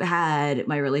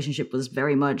 my relationship was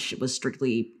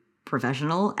strictly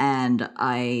professional, and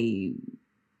I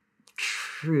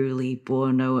truly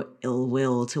bore no ill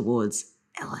will towards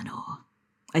Eleanor.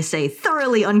 I say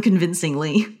thoroughly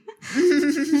unconvincingly.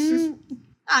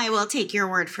 I will take your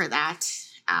word for that,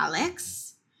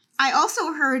 Alex. I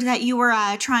also heard that you were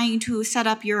trying to set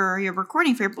up your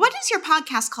recording for. What is your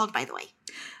podcast called, by the way?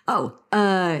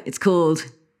 It's called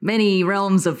Many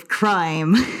Realms of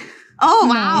Crime. Oh,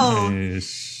 wow.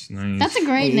 Nice. That's a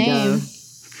great There you go. name.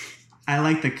 I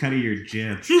like the cut of your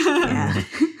jib. Yeah.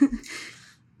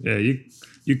 Yeah,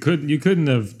 you couldn't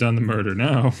have done the murder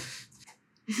now.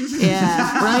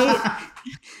 Yeah, right?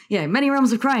 Yeah, Many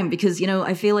Realms of Crime, because,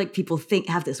 I feel like people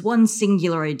have this one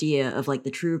singular idea of like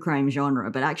the true crime genre,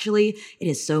 but actually it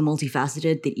is so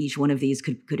multifaceted that each one of these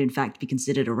could in fact be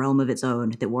considered a realm of its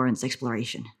own that warrants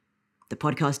exploration. The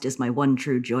podcast is my one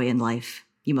true joy in life.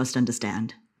 You must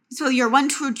understand. So your one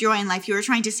true joy in life, you were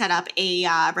trying to set up a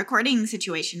recording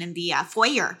situation in the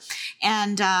foyer.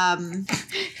 And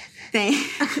they...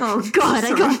 Oh, God,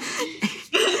 I got...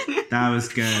 That was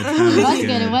good. It was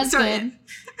good. It was Sorry. good.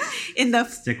 In the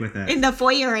Stick with it. in the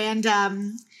foyer, and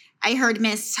I heard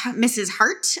Mrs.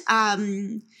 Hart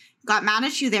got mad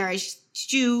at you there.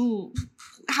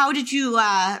 How did you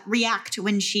react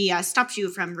when she stopped you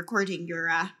from recording your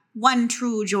one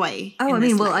true joy? Oh, in I this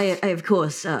mean, well, life? I of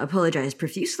course apologize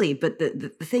profusely, but the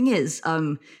thing is,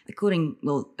 according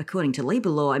to labor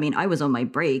law, I mean, I was on my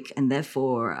break, and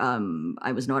therefore,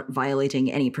 I was not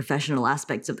violating any professional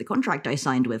aspects of the contract I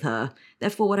signed with her.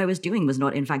 Therefore, what I was doing was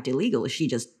not, in fact, illegal. She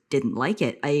just didn't like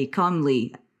it. I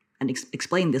calmly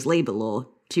explained this labor law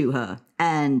to her,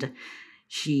 and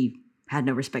she had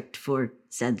no respect for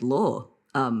said law.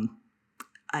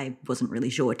 I wasn't really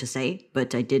sure what to say,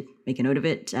 but I did make a note of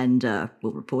it, and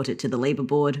will report it to the labor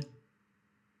board.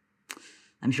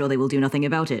 I'm sure they will do nothing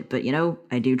about it, but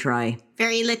I do try.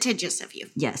 Very litigious of you.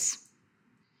 Yes.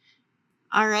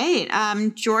 All right.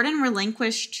 Jordan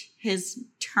relinquished his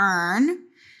turn.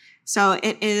 So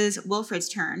it is Wilfred's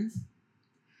turn.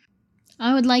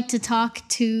 I would like to talk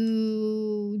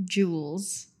to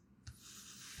Jules.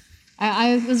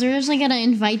 I was originally going to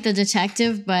invite the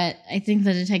detective, but I think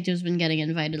the detective's been getting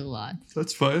invited a lot.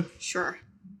 That's fine. Sure.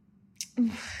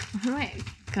 All right,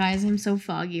 guys, I'm so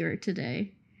foggier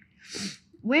today.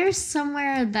 Where's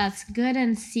somewhere that's good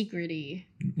and secrety?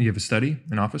 You have a study,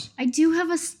 an office? I do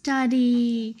have a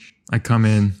study. I come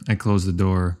in, I close the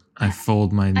door, I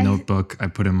fold my notebook, I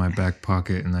put it in my back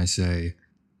pocket, and I say,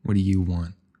 "What do you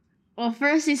want?" Well,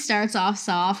 first he starts off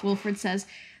soft. Wilfred says,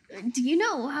 "Do you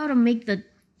know how to make the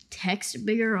text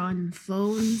bigger on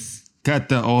phones?" Got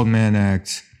the old man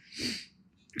act.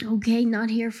 Okay,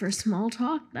 not here for small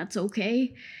talk. That's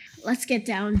okay. Let's get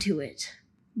down to it.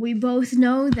 We both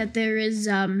know that there is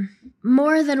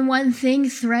more than one thing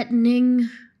threatening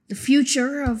the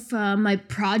future of my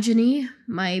progeny,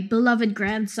 my beloved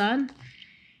grandson.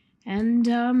 And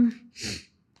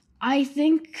I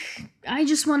think I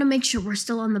just want to make sure we're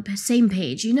still on the same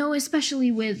page,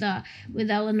 especially with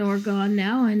Eleanor gone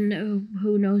now, and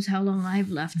who knows how long I've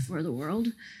left for the world.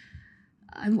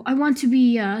 I want to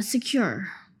be secure.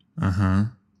 Uh-huh.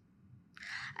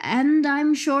 And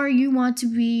I'm sure you want to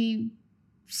be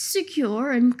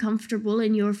secure and comfortable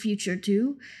in your future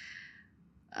too.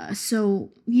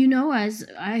 So, as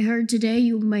I heard today,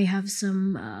 you may have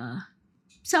some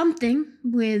something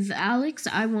with Alex.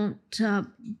 I won't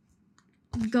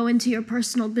go into your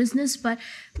personal business, but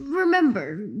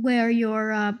remember where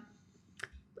your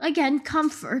again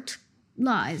comfort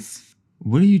lies.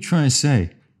 What are you trying to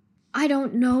say? I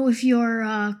don't know if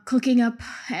you're cooking up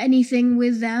anything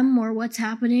with them or what's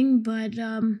happening, but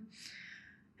and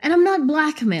I'm not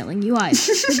blackmailing you either.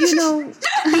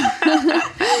 But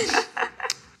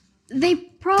they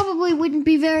probably wouldn't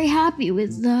be very happy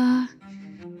with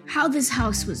how this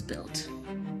house was built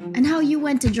and how you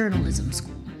went to journalism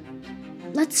school.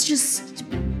 Let's just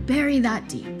bury that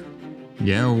deep.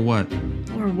 Yeah, or what?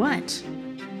 Or what?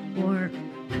 Or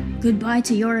goodbye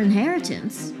to your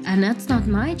inheritance. And that's not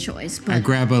my choice, but... I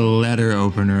grab a letter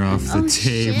opener off the Oh,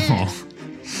 table. shit.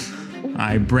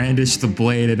 I brandish the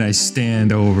blade and I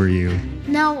stand over you.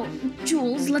 Now,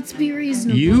 Jules, let's be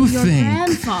reasonable. You Your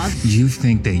grandfather... You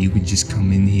think that you can just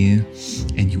come in here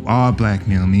and you are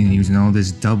blackmailing me and using all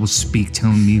this double speak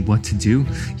telling me what to do?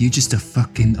 You're just a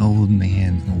fucking old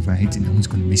man, alright? And no one's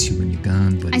gonna miss you when you're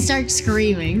gone, buddy. I start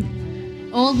screaming.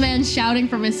 Old man shouting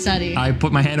from his study. I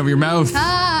put my hand over your mouth. And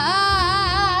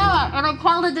I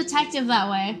call the detective that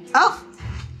way. Oh,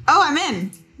 I'm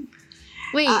in.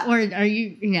 Wait, or are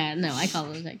you... Yeah, no, I call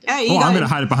the detective. You Oh, got I'm it. gonna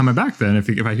hide it behind my back then if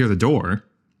I hear the door.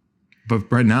 But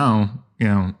right now,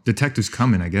 detective's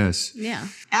coming, I guess. Yeah.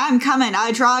 I'm coming.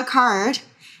 I draw a card.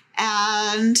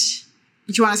 And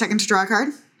do you want a second to draw a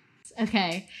card?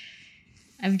 Okay.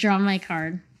 I've drawn my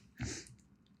card.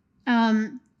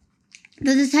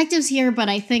 The detective's here, but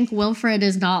I think Wilfred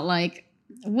is not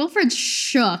Wilfred's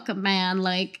shook, man.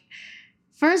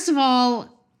 First of all,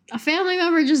 a family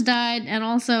member just died, and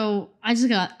also I just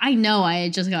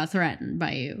got threatened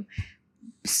by you.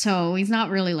 so he's not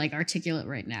really like articulate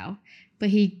right now. But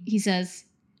he says,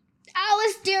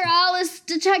 Alice, dear Alice,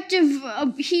 detective,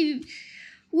 he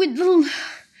with the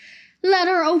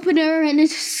letter opener, and it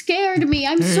scared me.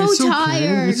 I'm so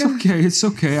tired. It's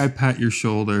okay. I pat your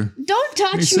shoulder. Don't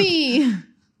touch me.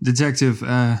 Detective,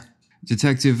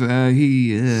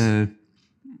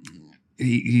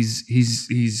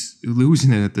 he's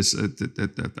losing it at this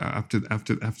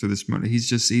after this money.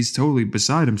 He's totally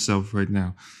beside himself right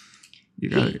now.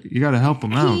 You gotta help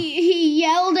him out. He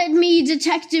yelled at me,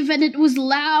 detective, and it was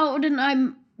loud, and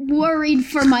I'm worried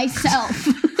for myself.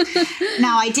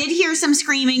 Now, I did hear some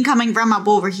screaming coming from up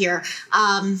over here.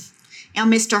 Now,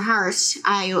 Mr. Hart,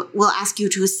 I will ask you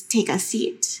to take a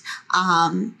seat,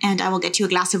 and I will get you a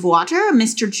glass of water.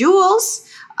 Mr. Jules,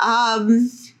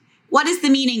 what is the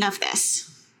meaning of this?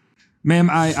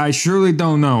 Ma'am, I surely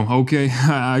don't know, okay?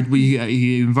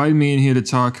 He invited me in here to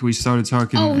talk. We started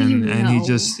talking, and he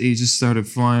just started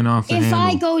flying off the handle. If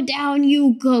I go down,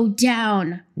 you go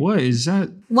down. What is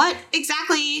that? What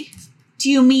exactly do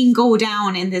you mean go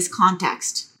down in this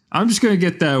context? I'm just gonna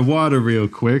get that water real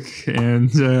quick,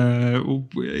 and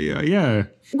yeah.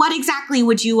 What exactly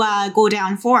would you go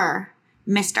down for,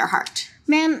 Mr. Hart?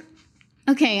 Man,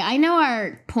 okay, I know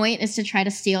our point is to try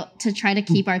to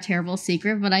keep our terrible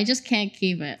secret, but I just can't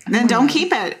keep it. Then don't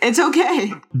keep it. It's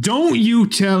okay. Don't you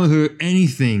tell her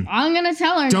anything. I'm gonna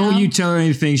tell her. Don't you tell her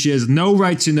anything. She has no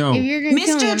right to know. If you're gonna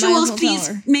kill me, I Mr. might as Jules, well please,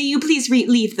 tell her. may you please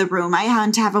leave the room? I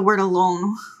want to have a word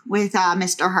alone with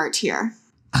Mr. Hart here.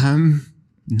 I'm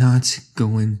not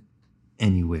going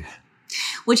anywhere.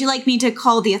 Would you like me to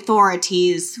call the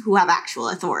authorities who have actual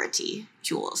authority,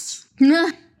 Jules?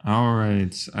 All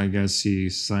right, I guess he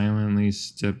silently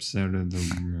steps out of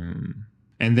the room.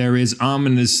 And there is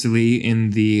ominously in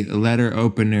the letter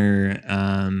opener,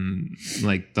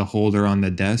 like the holder on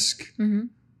the desk, the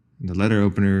letter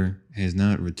opener has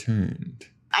not returned.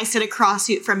 I sit across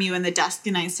from you in the desk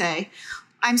and I say,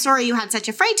 I'm sorry you had such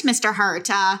a fright, Mr. Hart.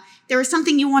 There was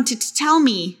something you wanted to tell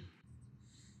me.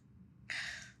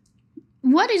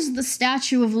 What is the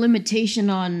statute of limitation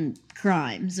on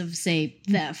crimes of, say,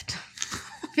 theft?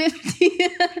 50.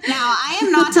 Now, I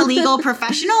am not a legal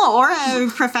professional or a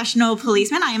professional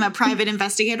policeman. I am a private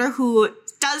investigator who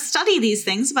does study these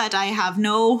things, but I have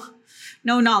no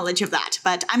knowledge of that.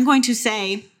 But I'm going to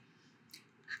say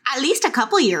at least a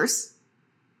couple years.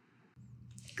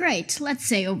 Great. Let's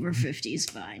say over 50 is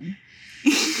fine.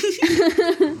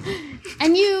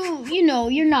 And you know,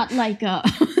 you're not like a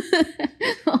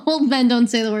old men don't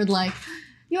say the word like.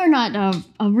 You're not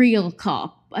a real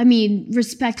cop. I mean,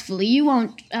 respectfully, you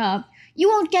won't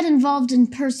get involved in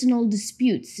personal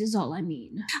disputes, is all I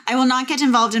mean. I will not get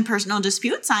involved in personal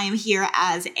disputes. I am here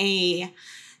as a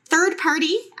third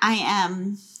party. I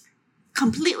am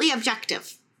completely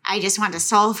objective. I just want to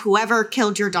solve whoever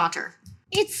killed your daughter.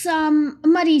 It's a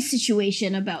muddy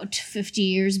situation about 50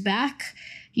 years back.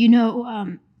 You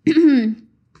know,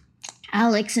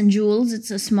 Alex and Jules,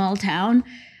 it's a small town.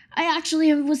 I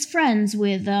actually was friends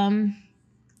with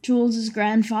Jules'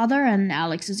 grandfather and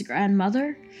Alex's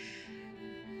grandmother.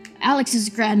 Alex's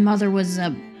grandmother was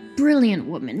a brilliant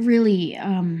woman, really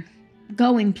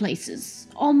going places,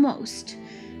 almost.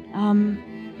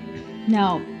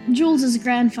 Now, Jules'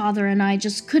 grandfather and I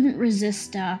just couldn't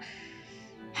resist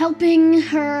helping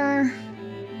her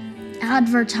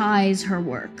advertise her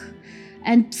work.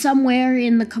 And somewhere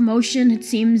in the commotion, it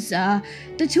seems the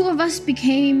two of us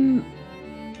became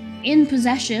in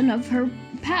possession of her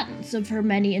patents, of her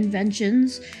many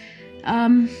inventions.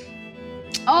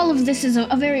 All of this is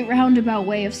a very roundabout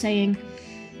way of saying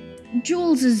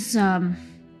Jules'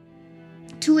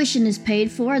 tuition is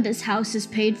paid for, this house is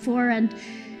paid for, and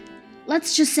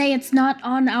let's just say it's not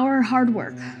on our hard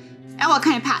work. And what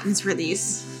kind of patents were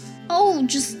these? Oh,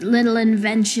 just little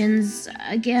inventions.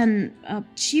 Again,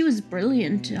 she was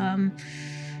brilliant.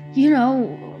 You know,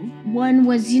 one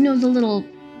was, you know, the little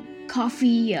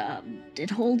coffee, it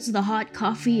holds the hot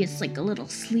coffee. It's like a little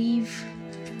sleeve.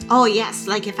 Oh, yes,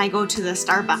 like if I go to the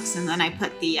Starbucks and then I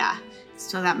put the,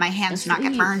 so that my hands not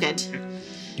get burned.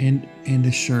 And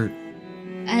a shirt.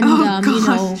 And, you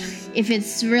know, if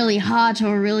it's really hot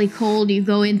or really cold, you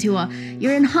go into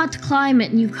you're in hot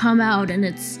climate and you come out and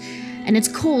it's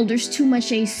cold, there's too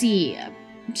much AC.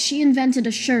 She invented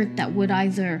a shirt that would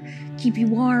either keep you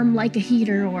warm like a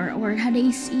heater or it had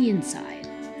AC inside.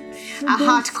 A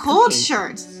hot-cold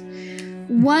shirt.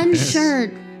 One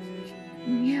shirt.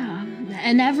 Yeah.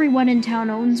 And everyone in town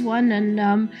owns one,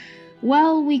 and,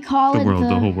 well, we call the it world,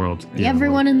 the whole world. Yeah,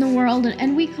 everyone in the world,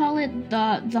 and we call it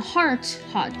the Heart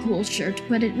Hot Cool shirt,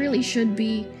 but it really should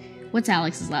be, what's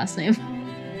Alex's last name?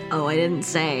 Oh, I didn't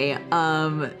say.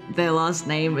 Their last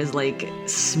name is like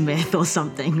Smith or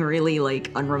something really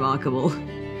like unremarkable.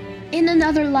 In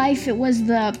another life, it was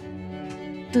the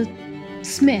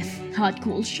Smith hot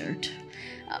cool shirt.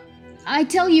 I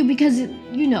tell you because,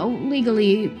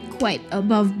 legally quite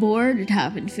above board. It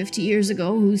happened 50 years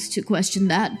ago. Who's to question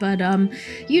that? But,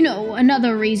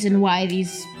 another reason why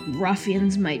these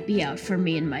ruffians might be out for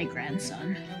me and my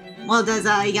grandson. Well, does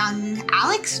young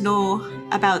Alex know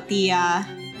about the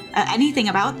anything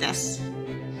about this?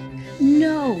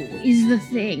 No, is the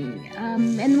thing.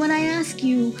 And when I ask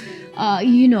you,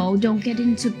 don't get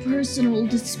into personal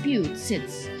disputes.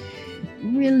 It's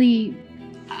really,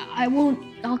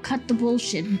 I'll cut the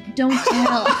bullshit. Don't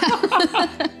tell.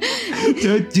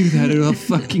 Don't do that or I'll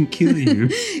fucking kill you.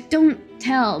 Don't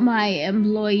tell my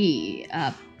employee.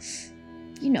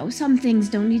 Some things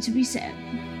don't need to be said.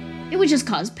 It would just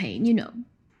cause pain,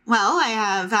 Well, I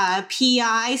have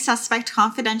PI, suspect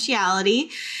confidentiality,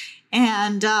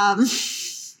 and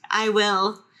I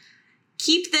will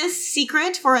keep this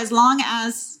secret for as long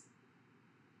as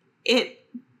it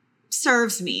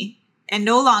serves me, and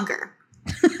no longer.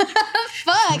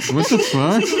 Fuck. What the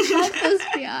fuck? Fuck this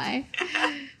PI.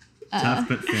 Tough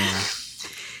but fair.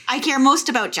 I care most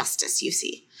about justice, you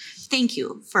see. Thank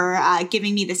you for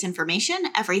giving me this information.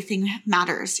 Everything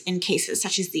matters in cases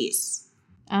such as these.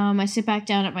 I sit back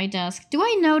down at my desk. Do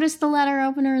I notice the letter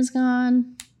opener is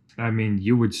gone? I mean,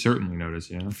 you would certainly notice,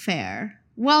 yeah. Fair.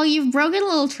 Well, you've broken a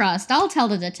little trust. I'll tell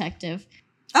the detective.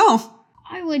 Oh,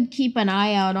 I would keep an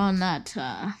eye out on that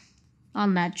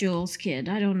Jules kid.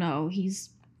 I don't know.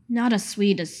 He's not as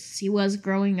sweet as he was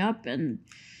growing up, and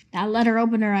that letter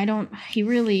opener, I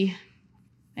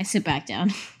sit back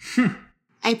down.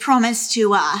 I promise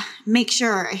to make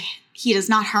sure he does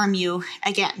not harm you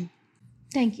again.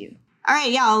 Thank you. All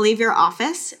right, yeah, I'll leave your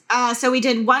office. So we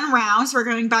did one round, so we're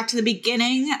going back to the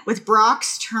beginning with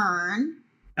Brock's turn.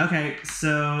 Okay,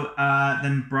 so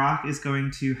then Brock is going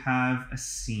to have a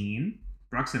scene.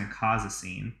 Brock's going to cause a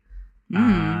scene.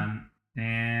 And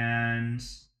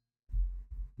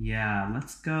yeah,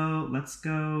 let's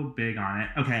go big on it.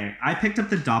 Okay, I picked up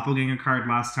the doppelganger card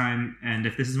last time, and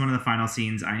if this is one of the final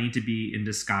scenes, I need to be in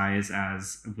disguise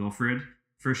as Wilfred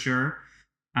for sure.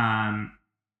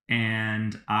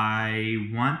 And I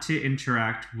want to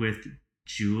interact with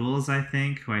Jules, I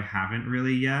think, who I haven't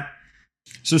really yet.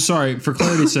 So sorry, for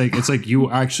clarity's sake, it's like you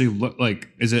actually look like,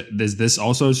 is this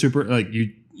also super, like,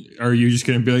 are you just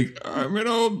gonna be like, I'm an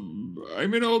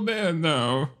old man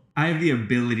now? I have the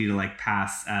ability to like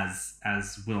pass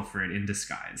as Wilfred in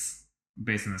disguise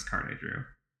based on this card I drew.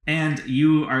 And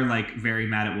you are like very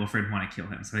mad at Wilfred and want to kill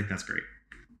him, so I think that's great.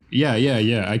 Yeah,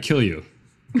 I kill you.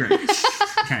 Great.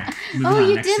 Okay. Oh,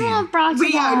 you next did scene. want Brock to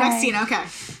Yeah, die. next scene, okay.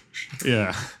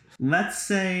 Yeah. Let's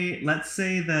say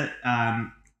that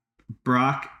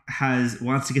Brock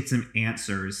wants to get some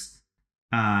answers,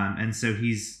 and so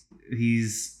he's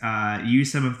used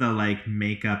some of the like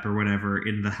makeup or whatever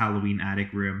in the Halloween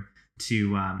attic room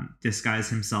to disguise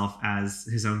himself as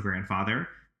his own grandfather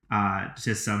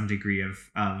to some degree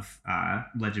of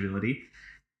legibility.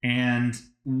 And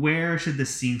where should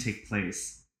this scene take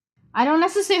place? I don't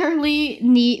necessarily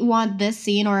want this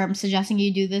scene, or I'm suggesting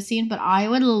you do this scene, but I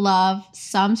would love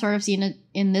some sort of scene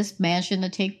in this mansion to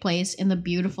take place in the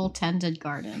beautiful tended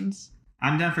gardens.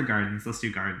 I'm down for gardens. Let's do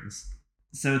gardens.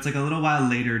 So it's like a little while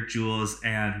later, Jules,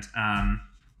 and I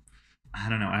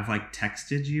don't know, I've like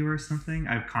texted you or something.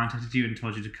 I've contacted you and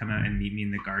told you to come out and meet me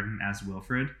in the garden as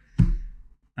Wilfred.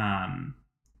 And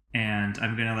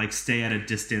I'm gonna like stay at a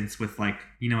distance with like,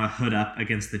 a hood up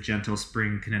against the gentle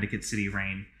spring Connecticut City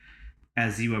rain.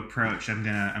 As you approach, I'm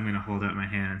gonna hold out my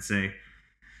hand and say,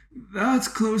 "That's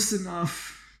close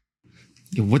enough."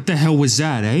 Yo, what the hell was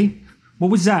that, eh? What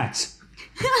was that?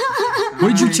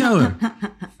 What did you tell her?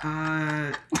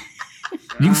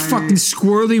 You fucking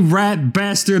squirrely rat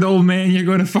bastard old man, you're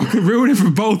gonna fucking ruin it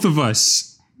for both of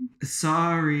us.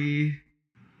 Sorry.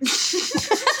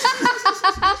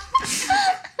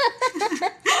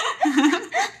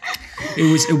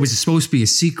 It was supposed to be a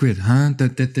secret, huh?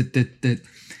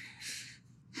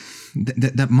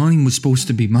 That money was supposed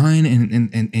to be mine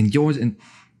and yours, and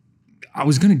I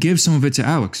was gonna give some of it to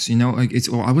Alex. I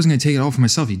wasn't gonna take it all for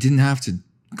myself. You didn't have to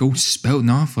go spouting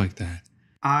off like that.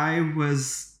 I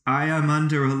am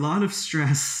under a lot of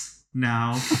stress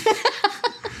now.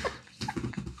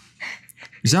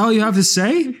 Is that all you have to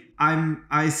say?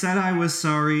 I said I was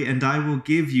sorry and I will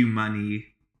give you money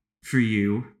for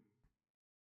you,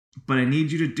 but I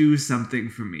need you to do something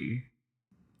for me.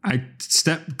 I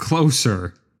stepped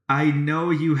closer. I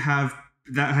know you have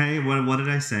that. Hey, what did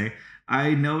I say?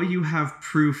 I know you have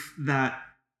proof that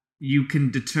you can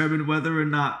determine whether or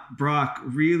not Brock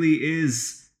really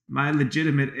is my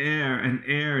legitimate heir and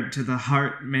heir to the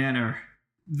Hart Manor.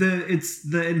 The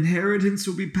inheritance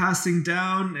will be passing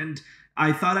down, and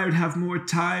I thought I would have more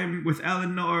time with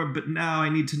Eleanor, but now I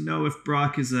need to know if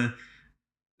Brock is a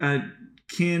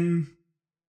kin.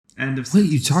 End of sentence. What are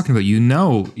you talking about? You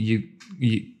know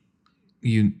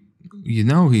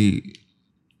he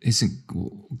isn't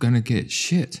gonna get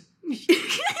shit.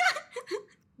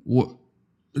 What?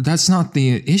 That's not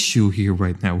the issue here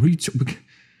right now.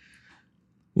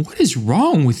 What is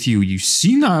wrong with you, you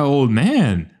senile old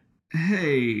man?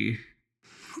 Hey.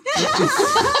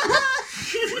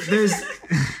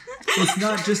 It's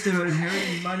not just about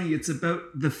inheriting money, it's about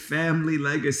the family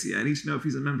legacy. I need to know if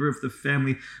he's a member of the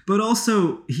family. But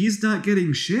also, he's not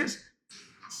getting shit.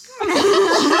 Oh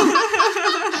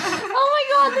my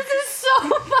god, this is so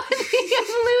funny. I'm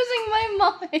losing my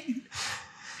mind.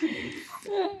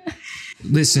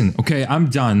 Listen, okay, I'm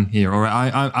done here. All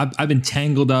right, I've been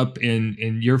tangled up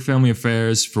in your family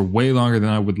affairs for way longer than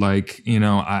I would like. You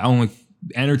know, I only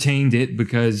entertained it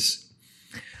because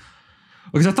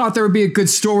I thought there would be a good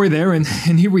story there, and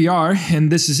here we are,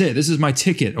 and this is it. This is my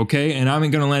ticket, okay? And I'm not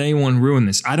gonna let anyone ruin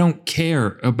this. I don't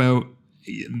care about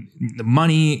the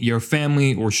money, your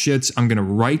family, or shits. I'm gonna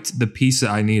write the piece that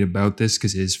I need about this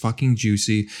because it is fucking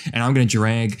juicy, and I'm gonna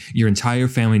drag your entire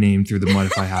family name through the mud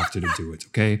if I have to do it,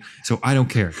 okay? So I don't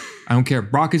care. I don't care.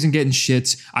 Brock isn't getting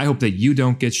shit. I hope that you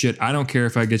don't get shit. I don't care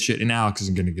if I get shit, and Alex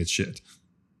isn't gonna get shit.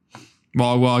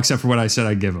 Well, except for what I said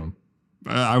I'd give him.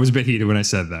 I was a bit heated when I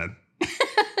said that.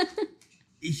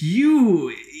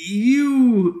 You,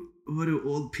 what do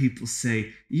old people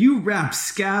say? You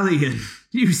rapscallion,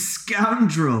 you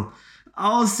scoundrel.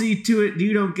 I'll see to it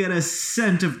you don't get a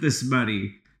cent of this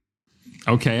money.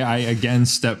 Okay, I again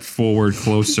step forward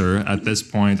closer. At this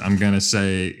point, I'm going to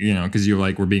say, you know, because you're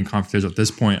like, we're being confidential. At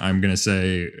this point, I'm going to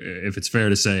say, if it's fair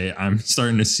to say, I'm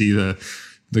starting to see the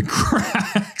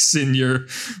cracks in your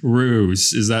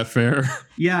ruse. Is that fair?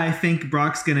 Yeah, I think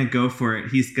Brock's gonna go for it.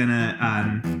 He's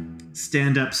gonna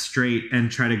stand up straight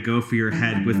and try to go for your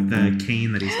head with the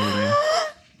cane that he's holding.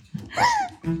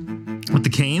 With the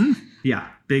cane? Yeah,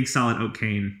 big solid oak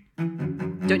cane.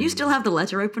 Don't you still have the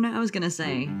letter opener? I was gonna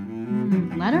say.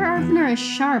 Letter opener is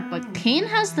sharp, but cane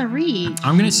has the reach.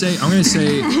 I'm gonna say,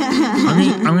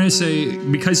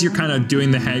 because you're kind of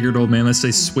doing the haggard old man. Let's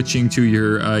say switching to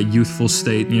your youthful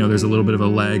state. You know, there's a little bit of a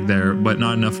lag there, but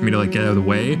not enough for me to like get out of the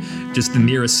way. Just the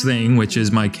nearest thing, which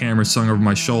is my camera slung over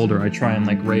my shoulder. I try and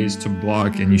like raise to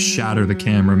block, and you shatter the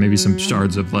camera. Maybe some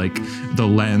shards of like the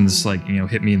lens, like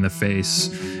hit me in the face,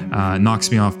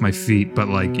 knocks me off my feet. But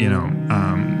like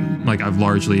like I've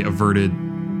largely averted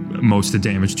most of the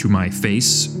damage to my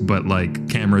face, but like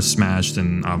camera's smashed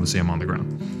and obviously I'm on the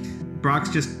ground. Brock's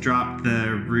just dropped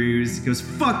the ruse. He goes,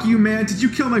 "Fuck you, man! Did you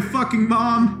kill my fucking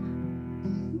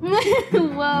mom?"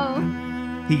 Whoa.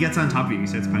 He gets on top of you. He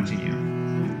starts punching you.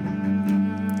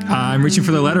 I'm reaching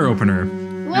for the letter opener.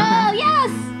 Whoa, yes!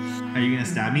 Are you gonna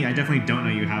stab me? I definitely don't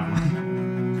know you have one.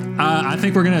 I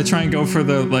think we're gonna try and go for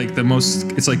the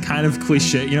most. It's like kind of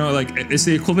cliche, like it's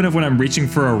the equivalent of when I'm reaching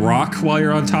for a rock while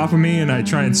you're on top of me and I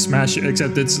try and smash it.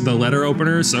 Except it's the letter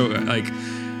opener. So like,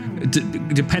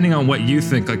 depending on what you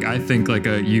think, like I think like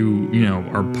you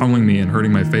are pummeling me and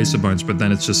hurting my face a bunch, but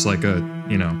then it's just like a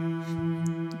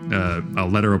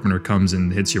letter opener comes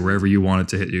and hits you wherever you want it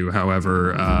to hit you,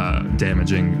 however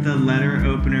damaging. The letter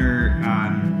opener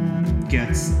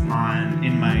gets on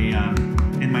in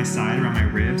my side around my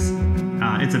ribs.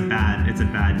 It's a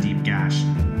bad deep gash,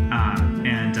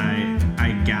 and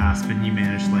I gasp, and you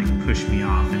manage to like push me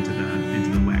off into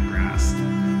the wet grass.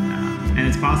 And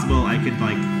it's possible I could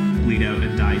like bleed out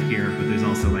and die here, but there's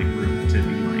also like room to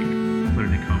be like put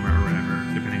in a coma or whatever,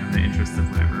 depending on the interests of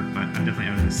whatever. But I'm definitely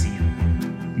out of the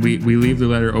scene. We leave the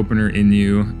letter opener in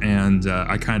you, and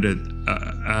I kind of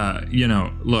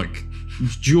look,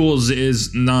 Jules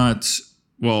is not.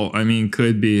 Well, I mean,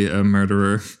 could be a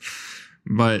murderer,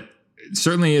 but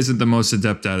certainly isn't the most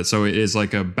adept at it. So it is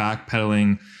like a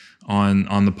backpedaling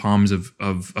on the palms of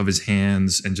his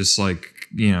hands, and just like,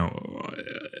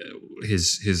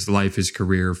 his life, his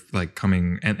career, like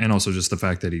coming, and also just the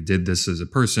fact that he did this as a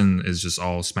person is just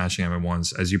all smashing him at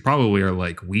once. As you probably are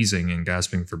like wheezing and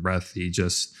gasping for breath, he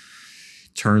just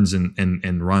turns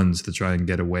and runs to try and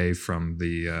get away from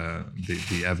the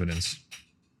evidence.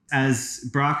 As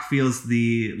Brock feels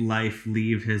the life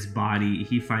leave his body,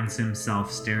 he finds himself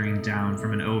staring down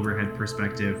from an overhead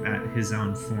perspective at his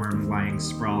own form lying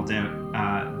sprawled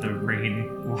out, the rain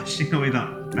washing away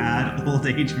the bad old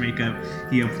age makeup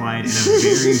he applied in a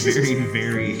very, very,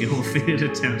 very ill-fated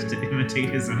attempt to imitate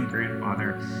his own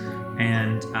grandfather.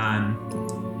 And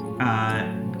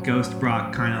Ghost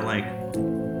Brock kind of like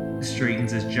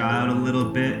straightens his jaw out a little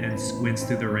bit and squints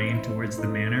through the rain towards the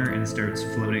manor and starts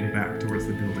floating back towards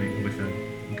the building with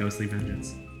a ghostly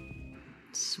vengeance.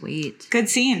 Sweet. Good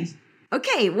scene.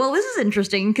 Okay, well, this is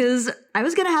interesting because I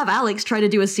was going to have Alex try to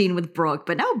do a scene with Brock,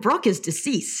 but now Brock is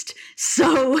deceased.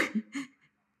 So,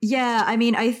 yeah, I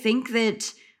mean, I think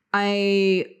that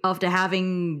after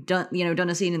having done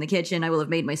a scene in the kitchen, I will have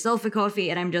made myself a coffee,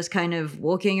 and I'm just kind of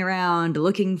walking around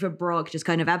looking for Brock, just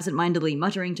kind of absentmindedly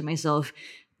muttering to myself,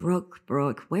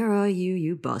 Brock, where are you,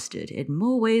 you bastard? In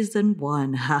more ways than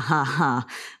one, ha ha ha.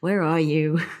 Where are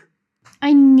you?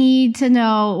 I need to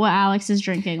know what Alex is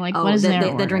drinking. Like, what is their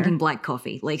order? They're drinking black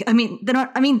coffee. Like, I mean, they're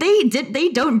not. I mean, they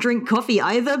don't drink coffee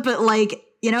either. But like,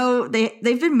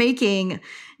 they've been making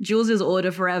Jules's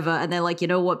order forever, and they're like, you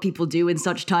know what people do in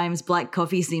such times? Black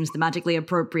coffee seems thematically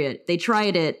appropriate. They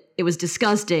tried it. It was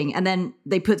disgusting, and then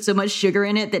they put so much sugar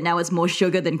in it that now it's more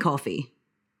sugar than coffee.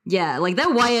 Yeah, like they're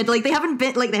wired, like they haven't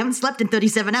slept in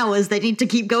 37 hours. They need to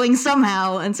keep going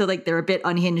somehow. And so like they're a bit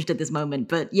unhinged at this moment.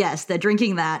 But yes, they're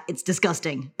drinking that. It's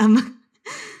disgusting.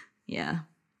 Yeah.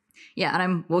 Yeah, and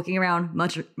I'm walking around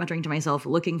muttering to myself,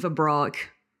 looking for Brock.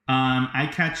 I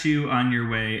catch you on your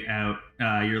way out.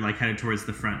 You're like headed towards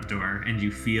the front door, and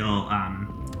you feel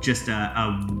just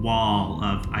a wall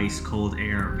of ice cold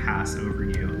air pass over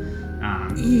you.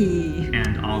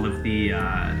 And all of the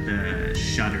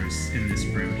shutters in this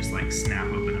room just like snap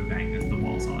open and bang against the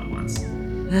walls all at once.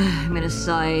 I'm gonna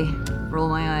sigh, roll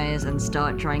my eyes, and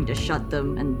start trying to shut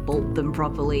them and bolt them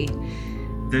properly.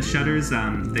 The shutters,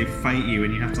 they fight you,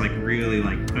 and you have to like really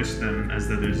like push them as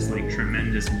though there's just like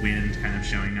tremendous wind kind of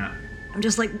showing up. I'm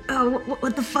just like, oh,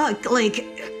 what the fuck?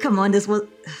 Like, come on, does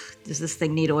this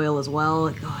thing need oil as well?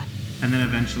 God. And then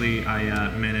eventually I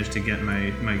managed to get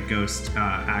my ghost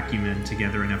acumen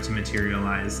together enough to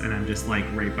materialize, and I'm just like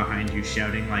right behind you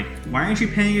shouting like, why aren't you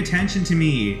paying attention to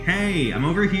me? Hey, I'm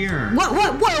over here.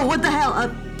 Whoa, what the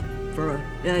hell? Bro,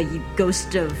 you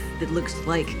ghost of, it looks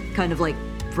like, kind of like,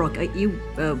 Brock, are you,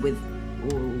 with,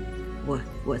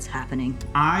 what's happening?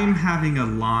 I'm having a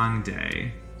long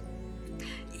day.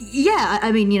 Yeah,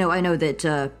 I mean, I know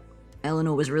that,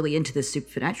 Eleanor was really into the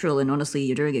supernatural, and honestly,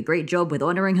 you're doing a great job with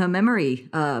honoring her memory.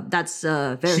 That's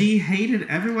very... She hated...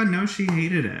 Everyone knows she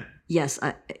hated it. Yes,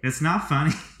 It's not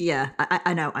funny. Yeah,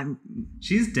 I know,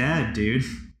 She's dead, dude.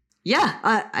 Yeah,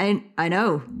 I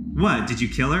know. What, did you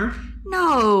kill her?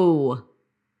 No!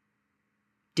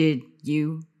 Did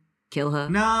you kill her?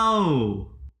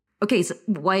 No! Okay, so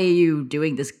why are you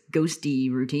doing this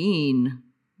ghosty routine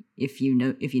if you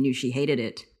knew she hated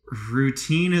it?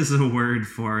 Routine is a word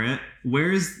for it.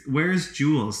 Where's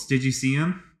Jules? Did you see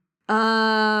him?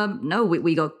 No,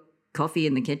 we got coffee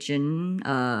in the kitchen.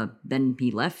 Then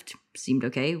he left. Seemed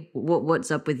okay.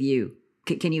 What's up with you?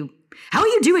 Can you... How are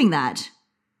you doing that?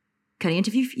 Can I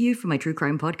interview you for my true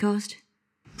crime podcast?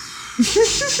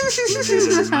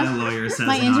 My lawyer says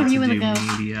My not interview to with do a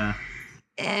ghost. media.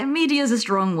 Media's a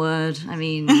strong word. I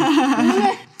mean...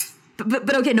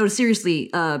 But okay, no, seriously,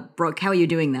 Brooke, how are you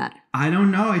doing that? I don't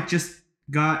know. It just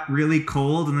got really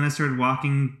cold, and then I started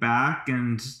walking back,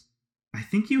 and I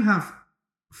think you have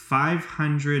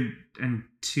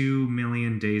 502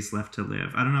 million days left to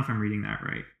live. I don't know if I'm reading that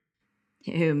right.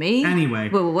 Who, me? Anyway,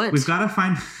 what? We've got to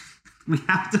find... We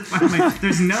have to find my...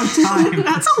 There's no time.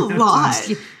 That's a lot.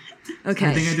 Time. Okay.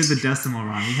 I think I did the decimal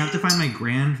wrong. We have to find my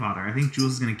grandfather. I think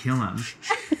Jules is going to kill him.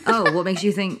 Oh, what makes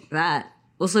you think that?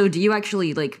 Also, do you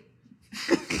actually, like...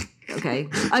 Okay.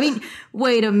 I mean,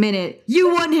 wait a minute.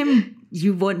 You want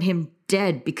him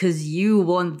dead because you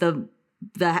want the...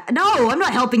 No, I'm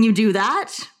not helping you do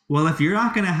that. Well, if you're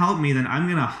not going to help me, then I'm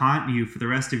going to haunt you for the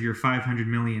rest of your 500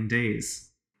 million days.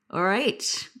 All right.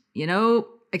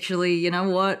 Actually, you know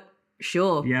what?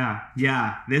 Sure.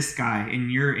 Yeah. This guy up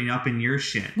in your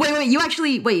shit. Wait. You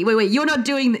actually... Wait. You're not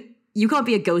doing... You can't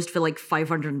be a ghost for like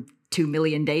 502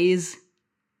 million days.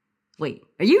 Wait,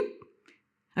 are you...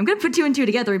 I'm gonna put two and two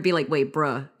together and be like, wait,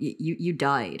 bruh, you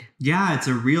died. Yeah, it's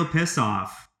a real piss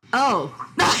off. Oh.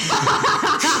 You're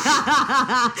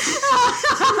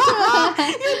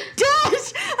dead!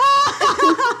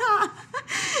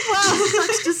 Wow, this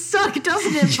sucks to suck,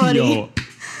 doesn't it, buddy? Yo.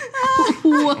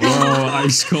 Whoa,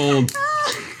 ice cold. Fuck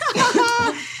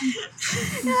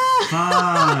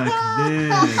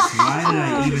this. Why did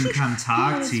I even come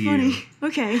talk to you? Funny.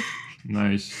 Okay.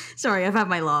 Nice. Sorry, I've had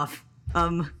my laugh.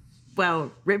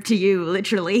 Well, rip to you,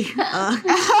 literally.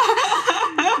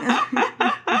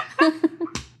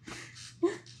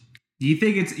 You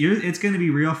think it's going to be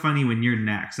real funny when you're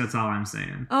next. That's all I'm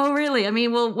saying. Oh, really? I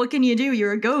mean, well, what can you do?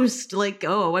 You're a ghost. Like,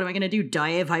 oh, what am I going to do? Die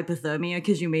of hypothermia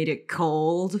because you made it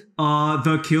cold?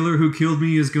 The killer who killed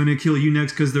me is going to kill you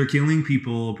next because they're killing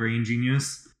people, brain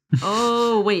genius.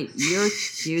 Oh, wait. You're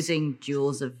accusing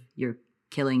Jules of your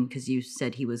killing because you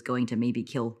said he was going to maybe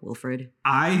kill Wilfred?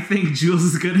 I think Jules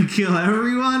is going to kill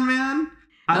everyone, man.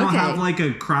 I don't Okay. have like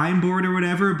a crime board or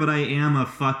whatever, but I am a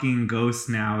fucking ghost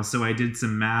now. So I did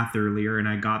some math earlier and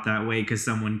I got that way because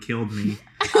someone killed me.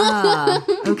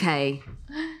 Okay.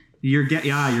 You're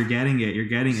getting it. You're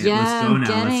getting it. Yeah, Let's go I'm now. Let's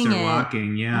getting start it.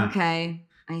 walking. Yeah. Okay.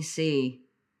 I see.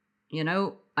 You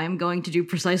know, I'm going to do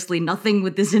precisely nothing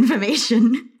with this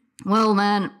information. Well,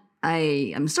 man,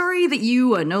 I am sorry that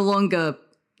you are no longer...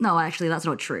 No, actually, that's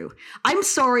not true. I'm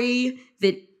sorry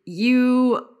that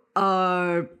you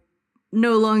are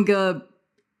no longer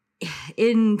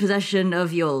in possession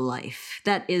of your life.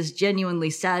 That is genuinely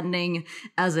saddening,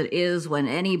 as it is when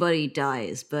anybody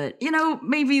dies. But, you know,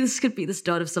 maybe this could be the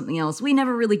start of something else. We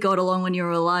never really got along when you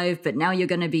were alive, but now you're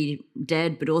gonna be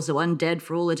dead, but also undead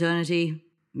for all eternity.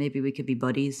 Maybe we could be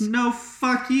buddies. No,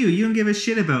 fuck you. You don't give a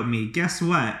shit about me. Guess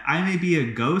what? I may be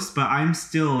a ghost, but I'm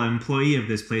still an employee of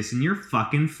this place, and you're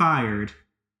fucking fired.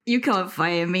 You can't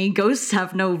fire me. Ghosts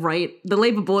have no right. The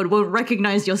labor board won't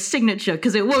recognize your signature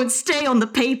because it won't stay on the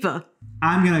paper.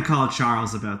 I'm gonna call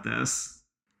Charles about this.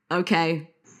 Okay.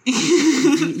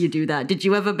 You do that. Did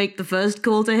you ever make the first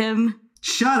call to him?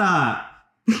 Shut up!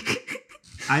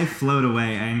 I float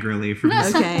away angrily from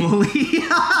this Okay. bully.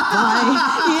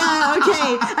 Bye. Yeah,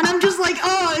 okay. And I'm just like,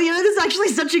 oh, you know, this is actually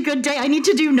such a good day. I need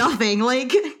to do nothing.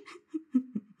 Like,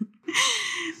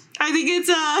 I think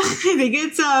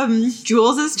it's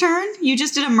Jules's turn. You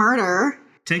just did a murder.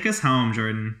 Take us home,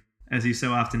 Jordan, as you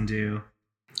so often do.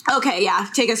 Okay, yeah,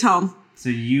 take us home. So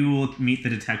you will meet the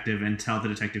detective and tell the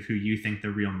detective who you think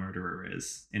the real murderer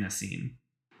is in a scene.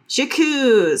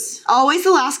 Jacuz. Always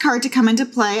the last card to come into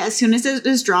play. As soon as it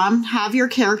is drawn, have your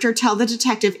character tell the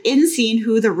detective in scene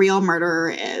who the real murderer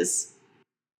is.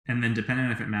 And then depending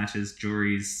on if it matches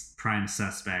Jory's prime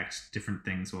suspect, different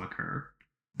things will occur.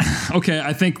 Okay,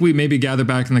 I think we maybe gather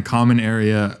back in the common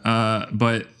area,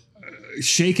 but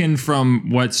shaken from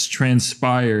what's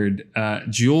transpired,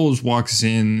 Jules walks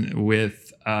in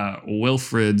with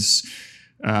Wilfred's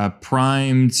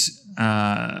primed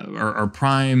or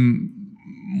prime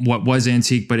what was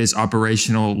antique but is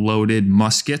operational loaded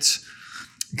musket,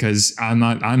 because I'm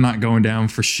not going down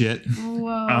for shit.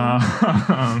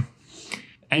 Whoa.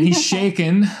 And he's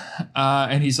shaken,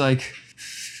 and he's like,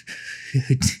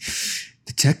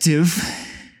 detective.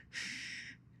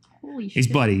 Holy shit. He's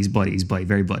bloody,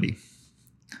 very bloody.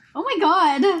 Oh my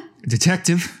god.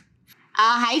 Detective.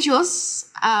 Hi,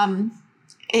 Jules.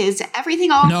 Is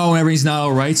everything all... No, everything's not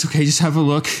all right. It's okay. Just have a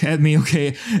look at me.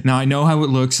 Okay. Now I know how it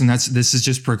looks, and this is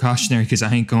just precautionary because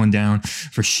I ain't going down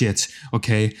for shit.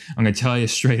 Okay. I'm gonna tell you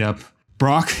straight up,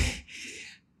 Brock,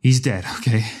 he's dead.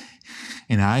 Okay.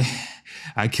 And I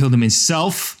killed him in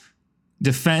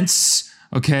self-defense.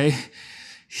 Okay.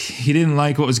 He didn't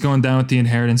like what was going down with the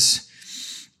inheritance,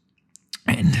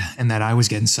 and that I was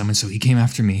getting summoned, so he came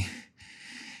after me.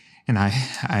 And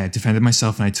I defended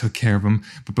myself and I took care of him.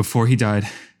 But before he died,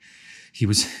 he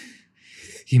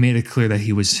made it clear that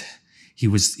he was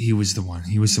the one.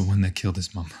 He was the one that killed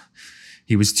his mom.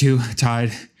 He was too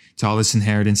tied to all this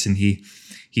inheritance, and it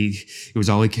was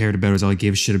all he cared about. It was all he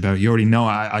gave a shit about. You already know.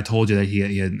 I told you that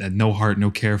he had no heart,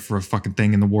 no care for a fucking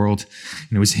thing in the world.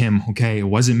 And it was him, okay? It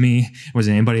wasn't me. It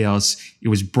wasn't anybody else. It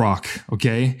was Brock,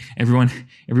 okay? Everyone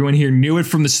here knew it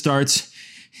from the start.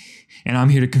 And I'm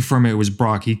here to confirm it was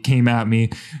Brock. He came at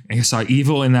me, and I saw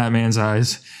evil in that man's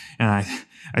eyes, and I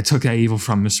took that evil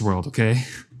from this world, okay?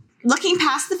 Looking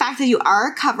past the fact that you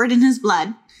are covered in his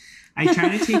blood, I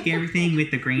try to take everything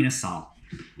with a grain of salt.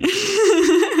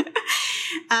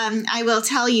 I will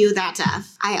tell you that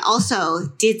I also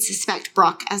did suspect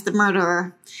Brock as the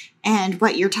murderer, and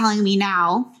what you're telling me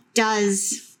now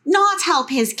does not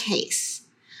help his case.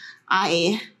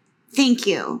 I thank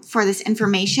you for this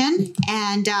information,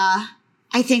 and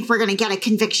I think we're going to get a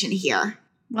conviction here.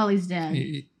 Well, he's dead.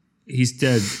 He's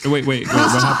dead. Wait. What He is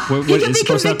can be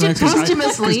supposed to happen convicted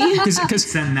next? posthumously. Because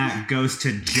Send that ghost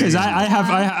to jail. Because I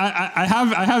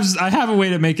have a way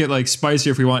to make it like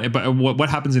spicier if we want it, but what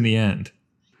happens in the end?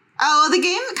 Oh,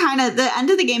 the end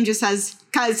of the game just says,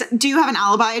 because do you have an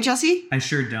alibi, Jesse? I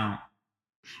sure don't.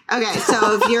 Okay,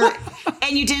 so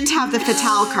and you didn't have the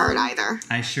Fatale card either.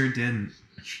 I sure didn't.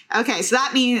 Okay, so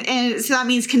that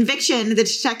means conviction. The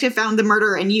detective found the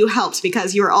murderer, and you helped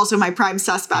because you were also my prime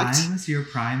suspect. I was your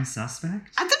prime suspect?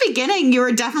 At the beginning, you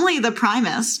were definitely the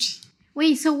primest.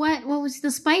 Wait, so what was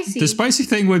the spicy? The spicy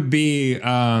thing would be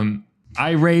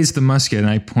I raised the musket and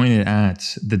I pointed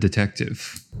at the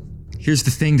detective. Here's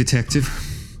the thing, detective.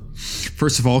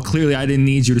 First of all, clearly I didn't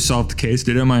need you to solve the case.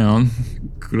 Did it on my own.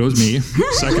 Kudos me.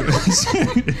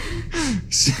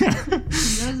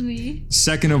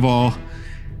 Second of all,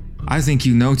 I think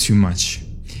you know too much.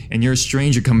 And you're a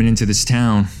stranger coming into this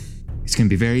town. It's going to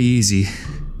be very easy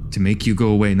to make you go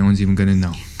away. No one's even going to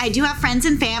know. I do have friends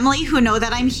and family who know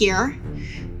that I'm here.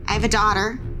 I have a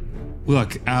daughter.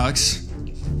 Look, Alex,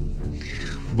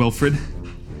 Wilfred,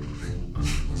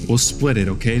 we'll split it,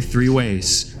 okay? 3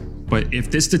 ways. But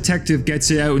if this detective gets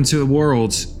it out into the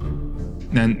world,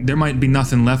 then there might be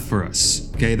nothing left for us.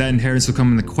 Okay, that inheritance will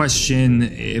come into question.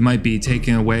 It might be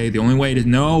taken away. The only way to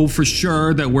know for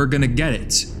sure that we're gonna get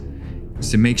it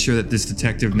is to make sure that this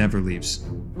detective never leaves.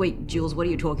 Wait, Jules, what are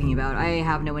you talking about? I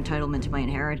have no entitlement to my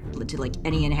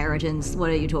any inheritance. What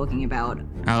are you talking about?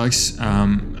 Alex,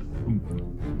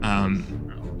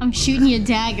 I'm shooting you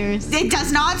daggers. It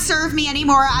does not serve me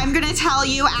anymore. I'm gonna tell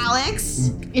you,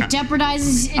 Alex. It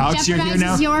jeopardizes. Alex, you're here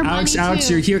now. Your Alex, money Alex,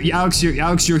 too. you're here. Alex,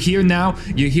 you're here now.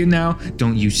 You're here now.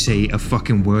 Don't you say a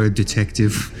fucking word,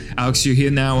 detective. Alex, you're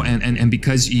here now, and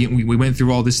because we went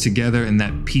through all this together, and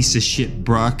that piece of shit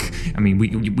Brock. I mean,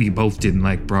 we both didn't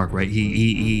like Brock, right? You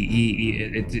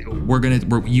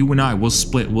and I, we'll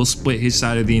split his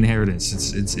side of the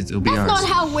inheritance. It'll be ours. That's not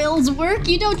how wills work.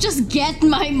 You don't just get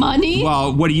my money.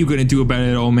 Well, what are you gonna do about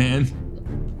it, old man?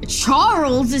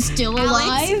 Charles is still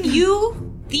alive. Alex,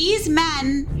 these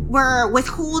men were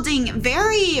withholding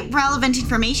very relevant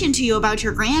information to you about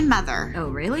your grandmother. Oh,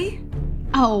 really?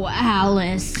 Oh,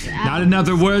 Alice. Not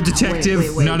another word,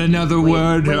 detective. Wait. Not another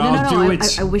word. I'll do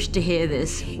it. I wish to hear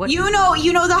this. What? You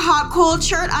know the hot cold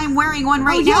shirt? I'm wearing one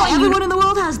right now. Yeah, everyone in the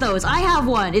world has those. I have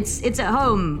one. It's at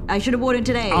home. I should have worn it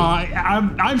today.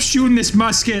 I'm shooting this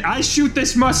musket. I shoot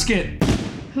this musket.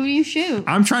 Who do you shoot?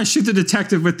 I'm trying to shoot the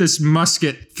detective with this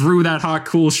musket through that hot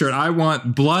cool shirt. I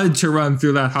want blood to run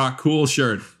through that hot cool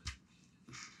shirt.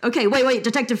 Okay, wait,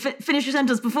 detective, finish your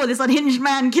sentence before this unhinged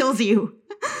man kills you.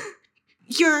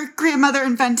 Your grandmother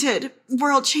invented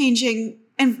world-changing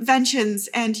inventions,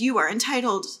 and you are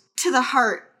entitled to the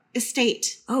Hart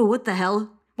estate. Oh, what the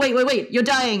hell? Wait, you're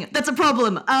dying. That's a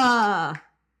problem.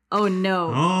 Oh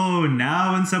no. Oh,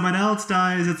 now when someone else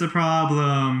dies, it's a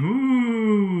problem.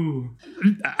 Ooh.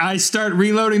 I start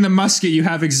reloading the musket. You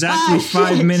have exactly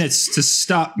 5 minutes to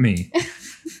stop me.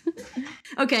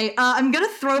 Okay, I'm gonna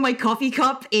throw my coffee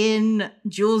cup in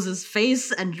Jules's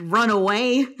face and run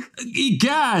away.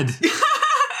 God!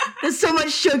 There's so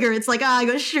much sugar. It's like, I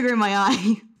got sugar in my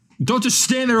eye. Don't just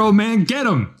stand there, old man. Get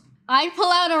him! I pull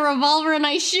out a revolver and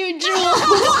I shoot Jules.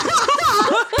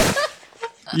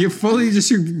 You fully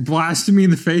just blasted me in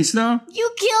the face now?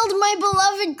 You killed my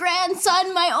beloved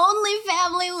grandson, my only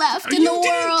family left in the world.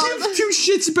 You didn't give 2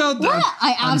 shits about that. What?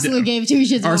 I absolutely gave 2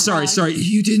 shits about that. Sorry.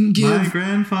 You didn't give... My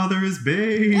grandfather is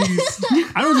based.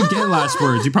 I don't even get last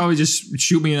words. You probably just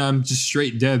shoot me and I'm just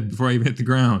straight dead before I even hit the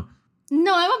ground.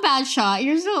 No, I'm a bad shot.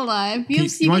 You're still alive. You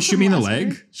want to shoot me in the leg?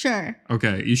 Word. Sure.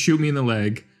 Okay, you shoot me in the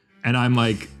leg, and I'm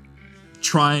like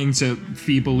trying to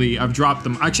feebly. I've dropped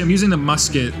them. Actually, I'm using the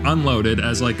musket unloaded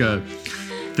as like a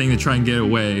thing to try and get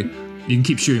away. You can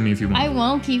keep shooting me if you want. I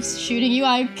won't keep shooting you.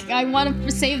 I want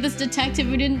to save this detective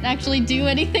who didn't actually do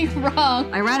anything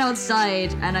wrong. I ran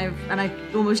outside and I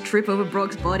almost trip over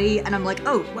Brock's body, and I'm like,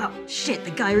 oh wow, shit,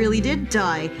 the guy really did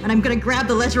die. And I'm gonna grab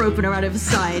the letter opener out of his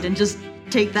side and just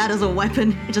take that as a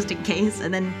weapon just in case,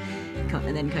 and then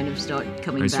kind of start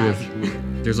coming Right, back. So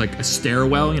there's like a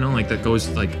stairwell, like that goes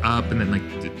like up and then like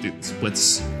it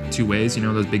splits 2 ways,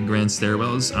 those big grand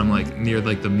stairwells. I'm like near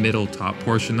like the middle top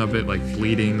portion of it, like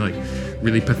bleeding, like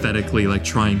really pathetically, like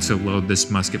trying to load this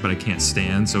musket, but I can't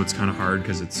stand, so it's kind of hard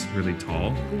because it's really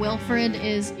tall. Wilfred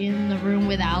is in the room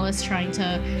with Alice trying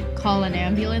to call an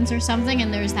ambulance or something,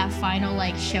 and there's that final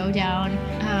like showdown.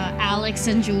 Alex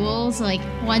and Jules, like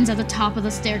one's at the top of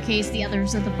the staircase, the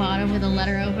other's at the bottom with a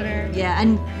letter opener. Yeah,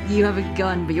 and you have a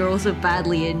gun, but you're also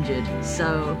badly injured,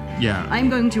 so Yeah. I'm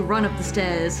going to run up the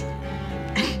stairs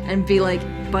and be like,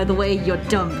 by the way, you're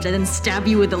dumped, and then stab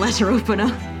you with the letter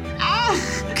opener.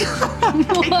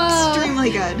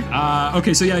 Extremely good.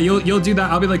 Okay, so yeah, you'll do that.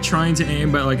 I'll be like trying to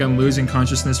aim, but like I'm losing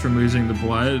consciousness from losing the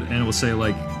blood, and it will say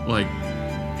like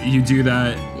you do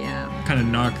that. Yeah. Kind of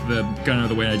knock the gun out of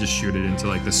the way. I just shoot it into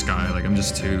like the sky. Like I'm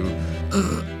just too.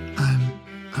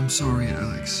 I'm sorry,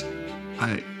 Alex.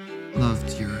 I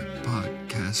loved your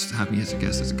podcast. Have me as a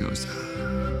guest as a ghost.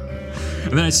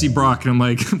 And then I see Brock, and I'm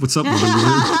like, "What's up,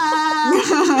 motherfucker?"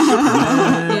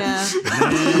 Yeah.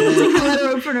 Take the letter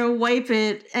opener, wipe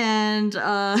it, and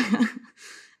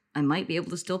I might be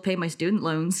able to still pay my student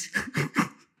loans.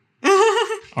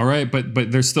 All right,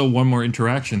 but there's still one more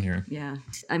interaction here. Yeah,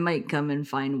 I might come and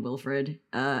find Wilfred.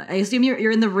 I assume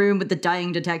you're in the room with the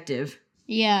dying detective.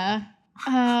 Yeah.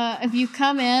 If you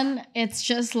come in, it's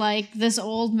just like this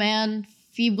old man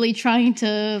feebly trying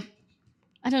to,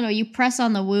 I don't know, you press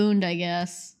on the wound, I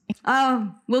guess.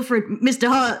 Wilfred, Mr.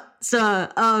 Hart, sir,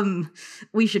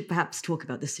 we should perhaps talk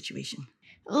about this situation.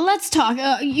 Let's talk.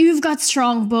 You've got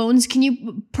strong bones. Can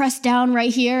you press down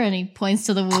right here? And he points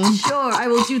to the wound. Sure, I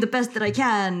will do the best that I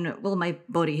can. Well, my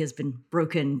body has been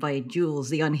broken by Jules,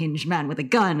 the unhinged man with a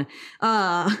gun.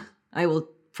 I will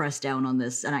press down on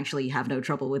this and actually have no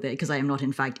trouble with it because I am not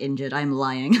in fact injured. I'm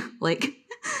lying. Like...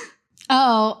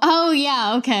 Oh,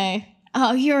 yeah, okay.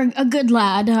 Oh, you're a good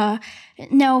lad.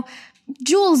 Now,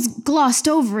 Jules glossed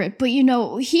over it, but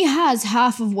he has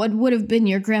half of what would have been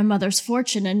your grandmother's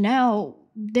fortune, and now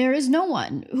there is no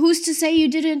one. Who's to say you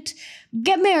didn't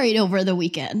get married over the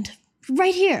weekend?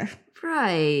 Right here.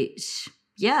 Right.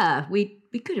 Yeah, we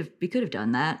could have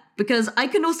done that. Because I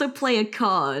can also play a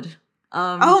card.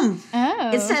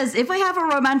 It says, if I have a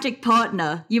romantic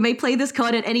partner, you may play this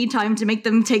card at any time to make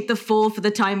them take the fall for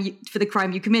the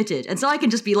crime you committed. And so I can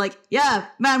just be like, yeah,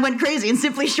 man went crazy and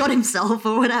simply shot himself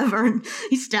or whatever. And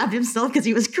he stabbed himself because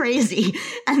he was crazy.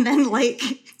 And then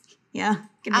yeah.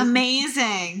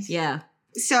 Amazing. Yeah.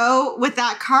 So with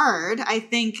that card, I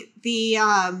think the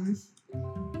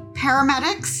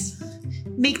paramedics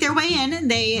make their way in and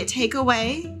they take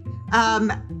away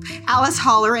Alice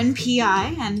Holleran,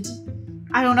 PI, and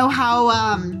I don't know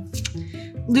how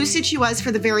lucid she was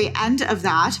for the very end of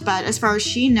that, but as far as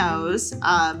she knows,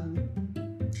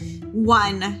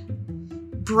 one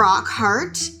Brock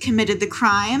Hart committed the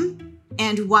crime,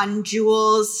 and one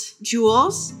Jules,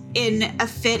 in a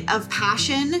fit of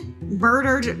passion,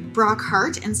 murdered Brock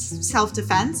Hart in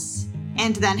self-defense,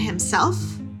 and then himself.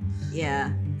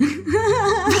 Yeah.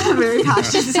 Very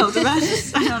passionate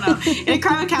self-defense. I don't know. In a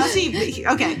crime of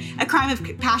a crime of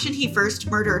passion, he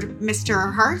first murdered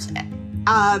Mr. Hart,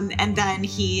 and then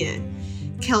he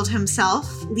killed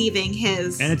himself, leaving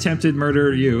his... And attempted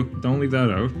murder you. Don't leave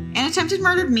that out. And attempted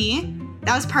murdered me.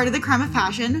 That was part of the crime of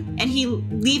passion. And he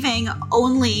leaving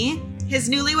only his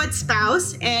newlywed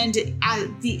spouse and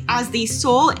as the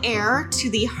sole heir to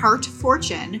the Hart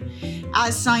fortune,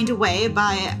 as signed away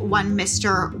by one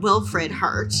Mr. Wilfred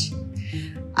Hart.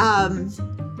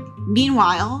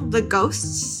 Meanwhile, the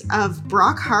ghosts of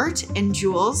Brock Hart and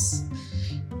Jules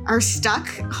are stuck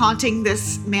haunting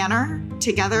this manor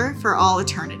together for all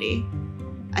eternity.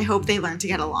 I hope they learn to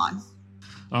get along.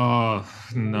 Oh,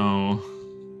 no.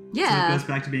 Yeah. So it goes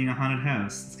back to being a haunted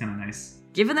house. It's kind of nice.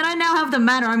 Given that I now have the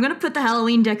manor, I'm going to put the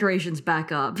Halloween decorations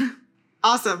back up.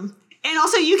 Awesome. And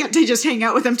also you get to just hang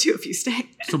out with them too if you stay.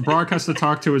 So Brock has to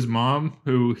talk to his mom,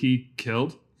 who he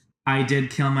killed? I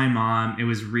did kill my mom. It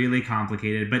was really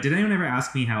complicated. But did anyone ever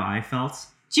ask me how I felt?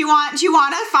 Do you want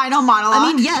a final monologue?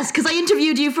 I mean, yes, because I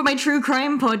interviewed you for my true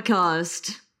crime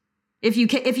podcast. If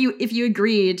you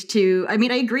agreed to, I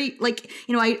mean, I agree.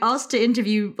 I asked to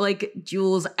interview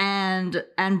Jules and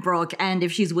Brock, and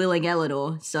if she's willing,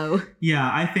 Eleanor. So yeah,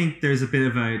 I think there's a bit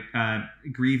of a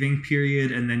grieving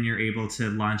period, and then you're able to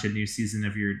launch a new season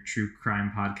of your true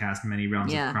crime podcast, Many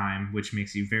Realms of Crime, which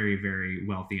makes you very, very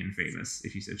wealthy and famous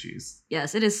if you so choose.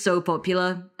 Yes, it is so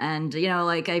popular, and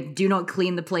I do not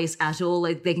clean the place at all.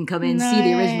 They can come in, see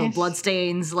the original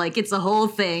bloodstains. It's a whole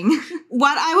thing.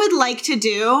 What I would like to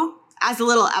do as a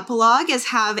little epilogue is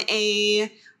have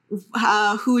a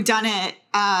whodunit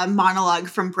monologue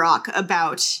from Brock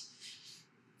about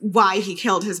why he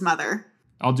killed his mother.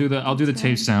 I'll do the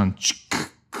tape sound.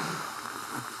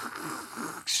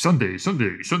 Sunday,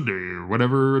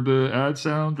 whatever the ad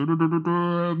sound.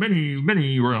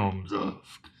 Many realms of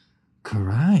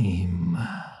crime.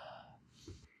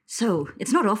 So,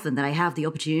 it's not often that I have the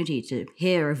opportunity to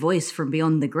hear a voice from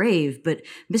beyond the grave, but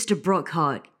Mr. Brock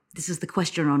Hart, this is the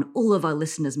question on all of our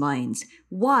listeners' minds.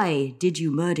 Why did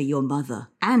you murder your mother?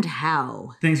 And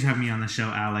how? Thanks for having me on the show,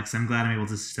 Alex. I'm glad I'm able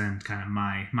to send kind of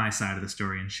my side of the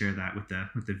story and share that with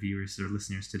the viewers or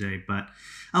listeners today. But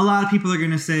a lot of people are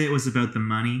going to say it was about the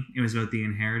money. It was about the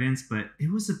inheritance. But it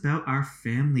was about our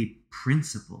family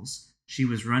principles. She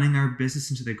was running our business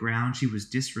into the ground. She was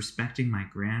disrespecting my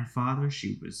grandfather.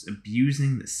 She was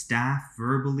abusing the staff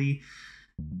verbally.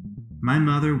 My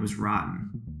mother was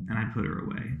rotten, and I put her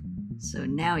away. So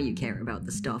now you care about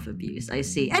the staff abuse, I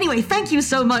see. Anyway, thank you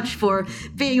so much for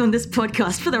being on this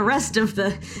podcast. For the rest of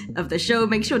the show,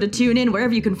 make sure to tune in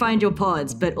wherever you can find your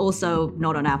pods, but also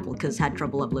not on Apple, because had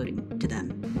trouble uploading to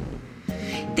them.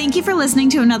 Thank you for listening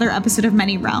to another episode of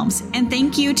Many Realms, and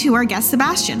thank you to our guest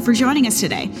Sebastian for joining us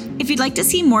today. If you'd like to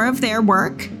see more of their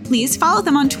work, please follow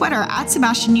them on Twitter at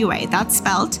Sebastian Yue. That's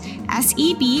spelled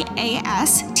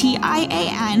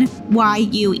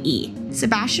SebastianYue.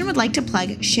 Sebastian would like to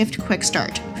plug Shift Quick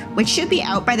Start, which should be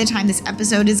out by the time this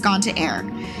episode is gone to air.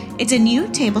 It's a new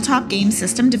tabletop game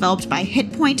system developed by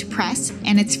Hitpoint Press,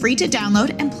 and it's free to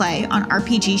download and play on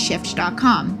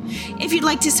RPGshift.com. If you'd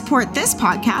like to support this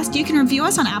podcast, you can review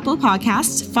us on Apple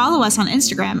Podcasts, follow us on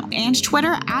Instagram and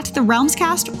Twitter at The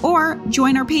Realmscast, or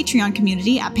join our Patreon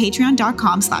community at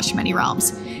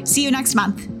patreon.com/manyrealms. See you next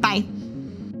month. Bye.